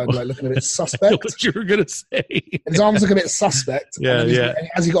 when he started like looking a bit suspect. What you were gonna say? His arms look a bit suspect. Yeah. And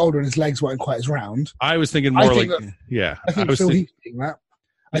as he got older, and his legs weren't quite as round. I was thinking more I think Phil Heath being that.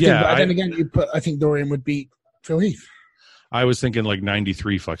 I think Dorian would beat Phil Heath. I was thinking like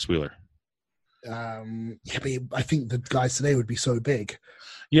 93 Flex Wheeler. But I think the guys today would be so big.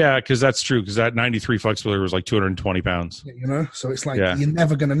 Yeah, because that's true. Because that 93 Flex Wheeler was like 220 pounds. So it's like you're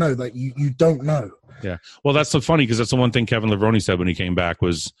never going to know. Like you don't know. Yeah. Well, that's so funny because that's the one thing Kevin Levrone said when he came back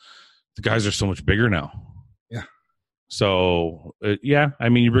was the guys are so much bigger now. Yeah. So, I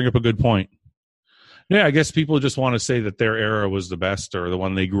mean, you bring up a good point. Yeah, I guess people just want to say that their era was the best or the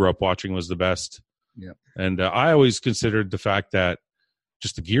one they grew up watching was the best. Yeah. And I always considered the fact that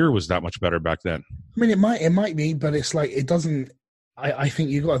just the gear was that much better back then. I mean, it might be, but it's like it doesn't. I think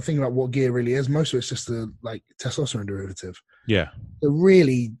you've got to think about what gear really is. Most of it's just the like testosterone derivative. Yeah. So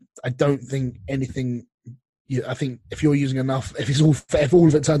really, I don't think anything. I think if you're using enough, if all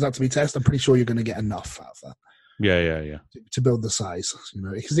of it turns out to be test, I'm pretty sure you're going to get enough out of that. Yeah. To build the size,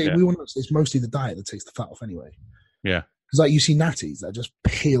 because it's mostly the diet that takes the fat off anyway. Yeah. Because like you see natties that are just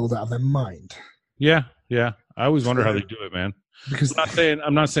peeled out of their mind. Yeah. I always wonder how they do it, man. Because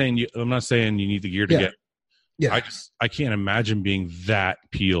I'm not saying you need the gear to get. Yeah. I can't imagine being that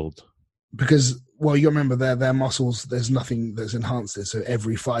peeled. Because you remember their muscles. There's nothing that's enhanced it, so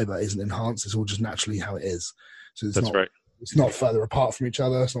every fiber isn't enhanced. It's all just naturally how it is. So right. It's not further apart from each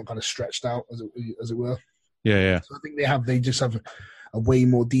other. It's not kind of stretched out as it were. Yeah. So I think they just have a way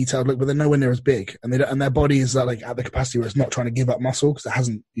more detailed look, but they're nowhere near as big, and their body is like at the capacity where it's not trying to give up muscle because it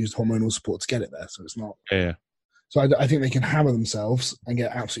hasn't used hormonal support to get it there. So it's not. Yeah. So I think they can hammer themselves and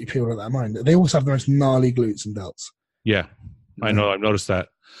get absolutely peeled out of their mind. They also have the most gnarly glutes and delts. Yeah, I know. I've noticed that.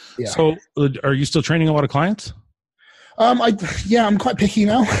 Yeah. So, are you still training a lot of clients? I'm quite picky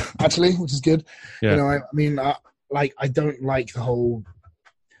now, actually, which is good. Yeah. I don't like the whole.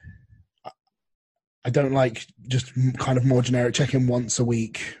 I don't like just kind of more generic check-in once a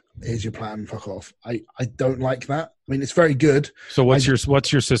week. Here's your plan. Fuck off. I don't like that. I mean, it's very good. So what's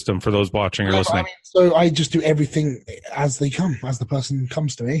your system for those watching or listening? So I just do everything as they come, as the person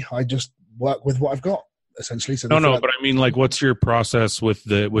comes to me. I just work with what I've got, essentially. So but I mean, like, what's your process with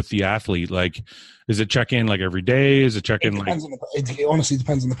the athlete? Like, is it check in like every day? Is it check in like? It honestly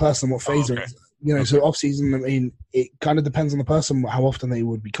depends on the person, what phase they're in. So off season, I mean, it kind of depends on the person, how often they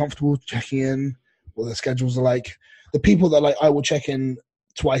would be comfortable checking in, what their schedules are like. The people that I will check in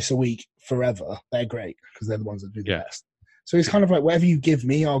twice a week forever, they're great because they're the ones that do the best. So it's kind of like whatever you give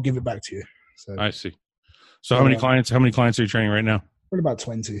me, I'll give it back to you. So I see. So how many clients are you training right now? We're about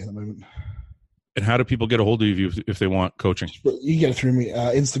 20 at the moment. And how do people get a hold of you if they want coaching? You get it through me,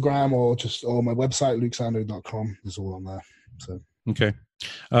 Instagram or my website, lukesando.com. It's all on there. So okay.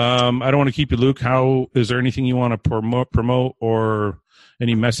 I don't want to keep you, Luke. Is there anything you want to promote or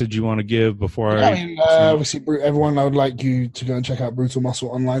any message you want to give before obviously, everyone, I would like you to go and check out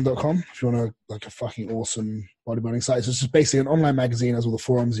brutalmuscleonline.com if you want a fucking awesome bodybuilding site. So it's just basically an online magazine, has all the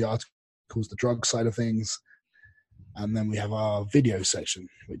forums, the articles, the drug side of things. And then we have our video section,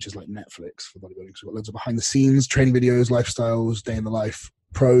 which is like Netflix for bodybuilding. So we've got loads of behind the scenes, training videos, lifestyles, day in the life,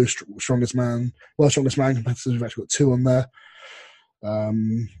 pro, strongest man competitors. We've actually got 2 on there.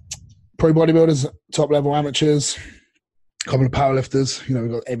 Pro bodybuilders, top level amateurs, a couple of powerlifters.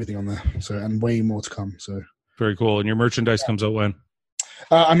 We've got everything on there. So, and way more to come. So very cool. And your merchandise comes out when?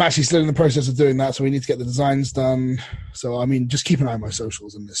 I'm actually still in the process of doing that. So we need to get the designs done. So, I mean, just keep an eye on my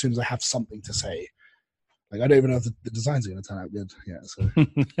socials. And as soon as I have something to say, like, I don't even know if the designs are going to turn out good. Yeah. So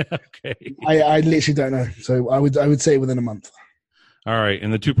okay. I literally don't know. So I would say within a month. All right.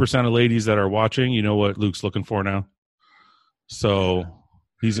 And the 2% of ladies that are watching, you know what Luke's looking for now. So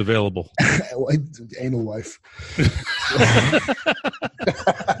he's available. Anal wife.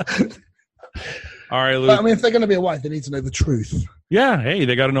 All right, Luke. But, I mean, if they're going to be a wife, they need to know the truth. Yeah. Hey,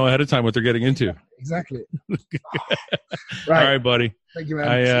 they got to know ahead of time what they're getting into. Exactly. Right. All right, buddy. Thank you, man.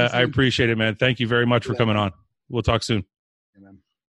 I appreciate it, man. Thank you very much for coming on. We'll talk soon.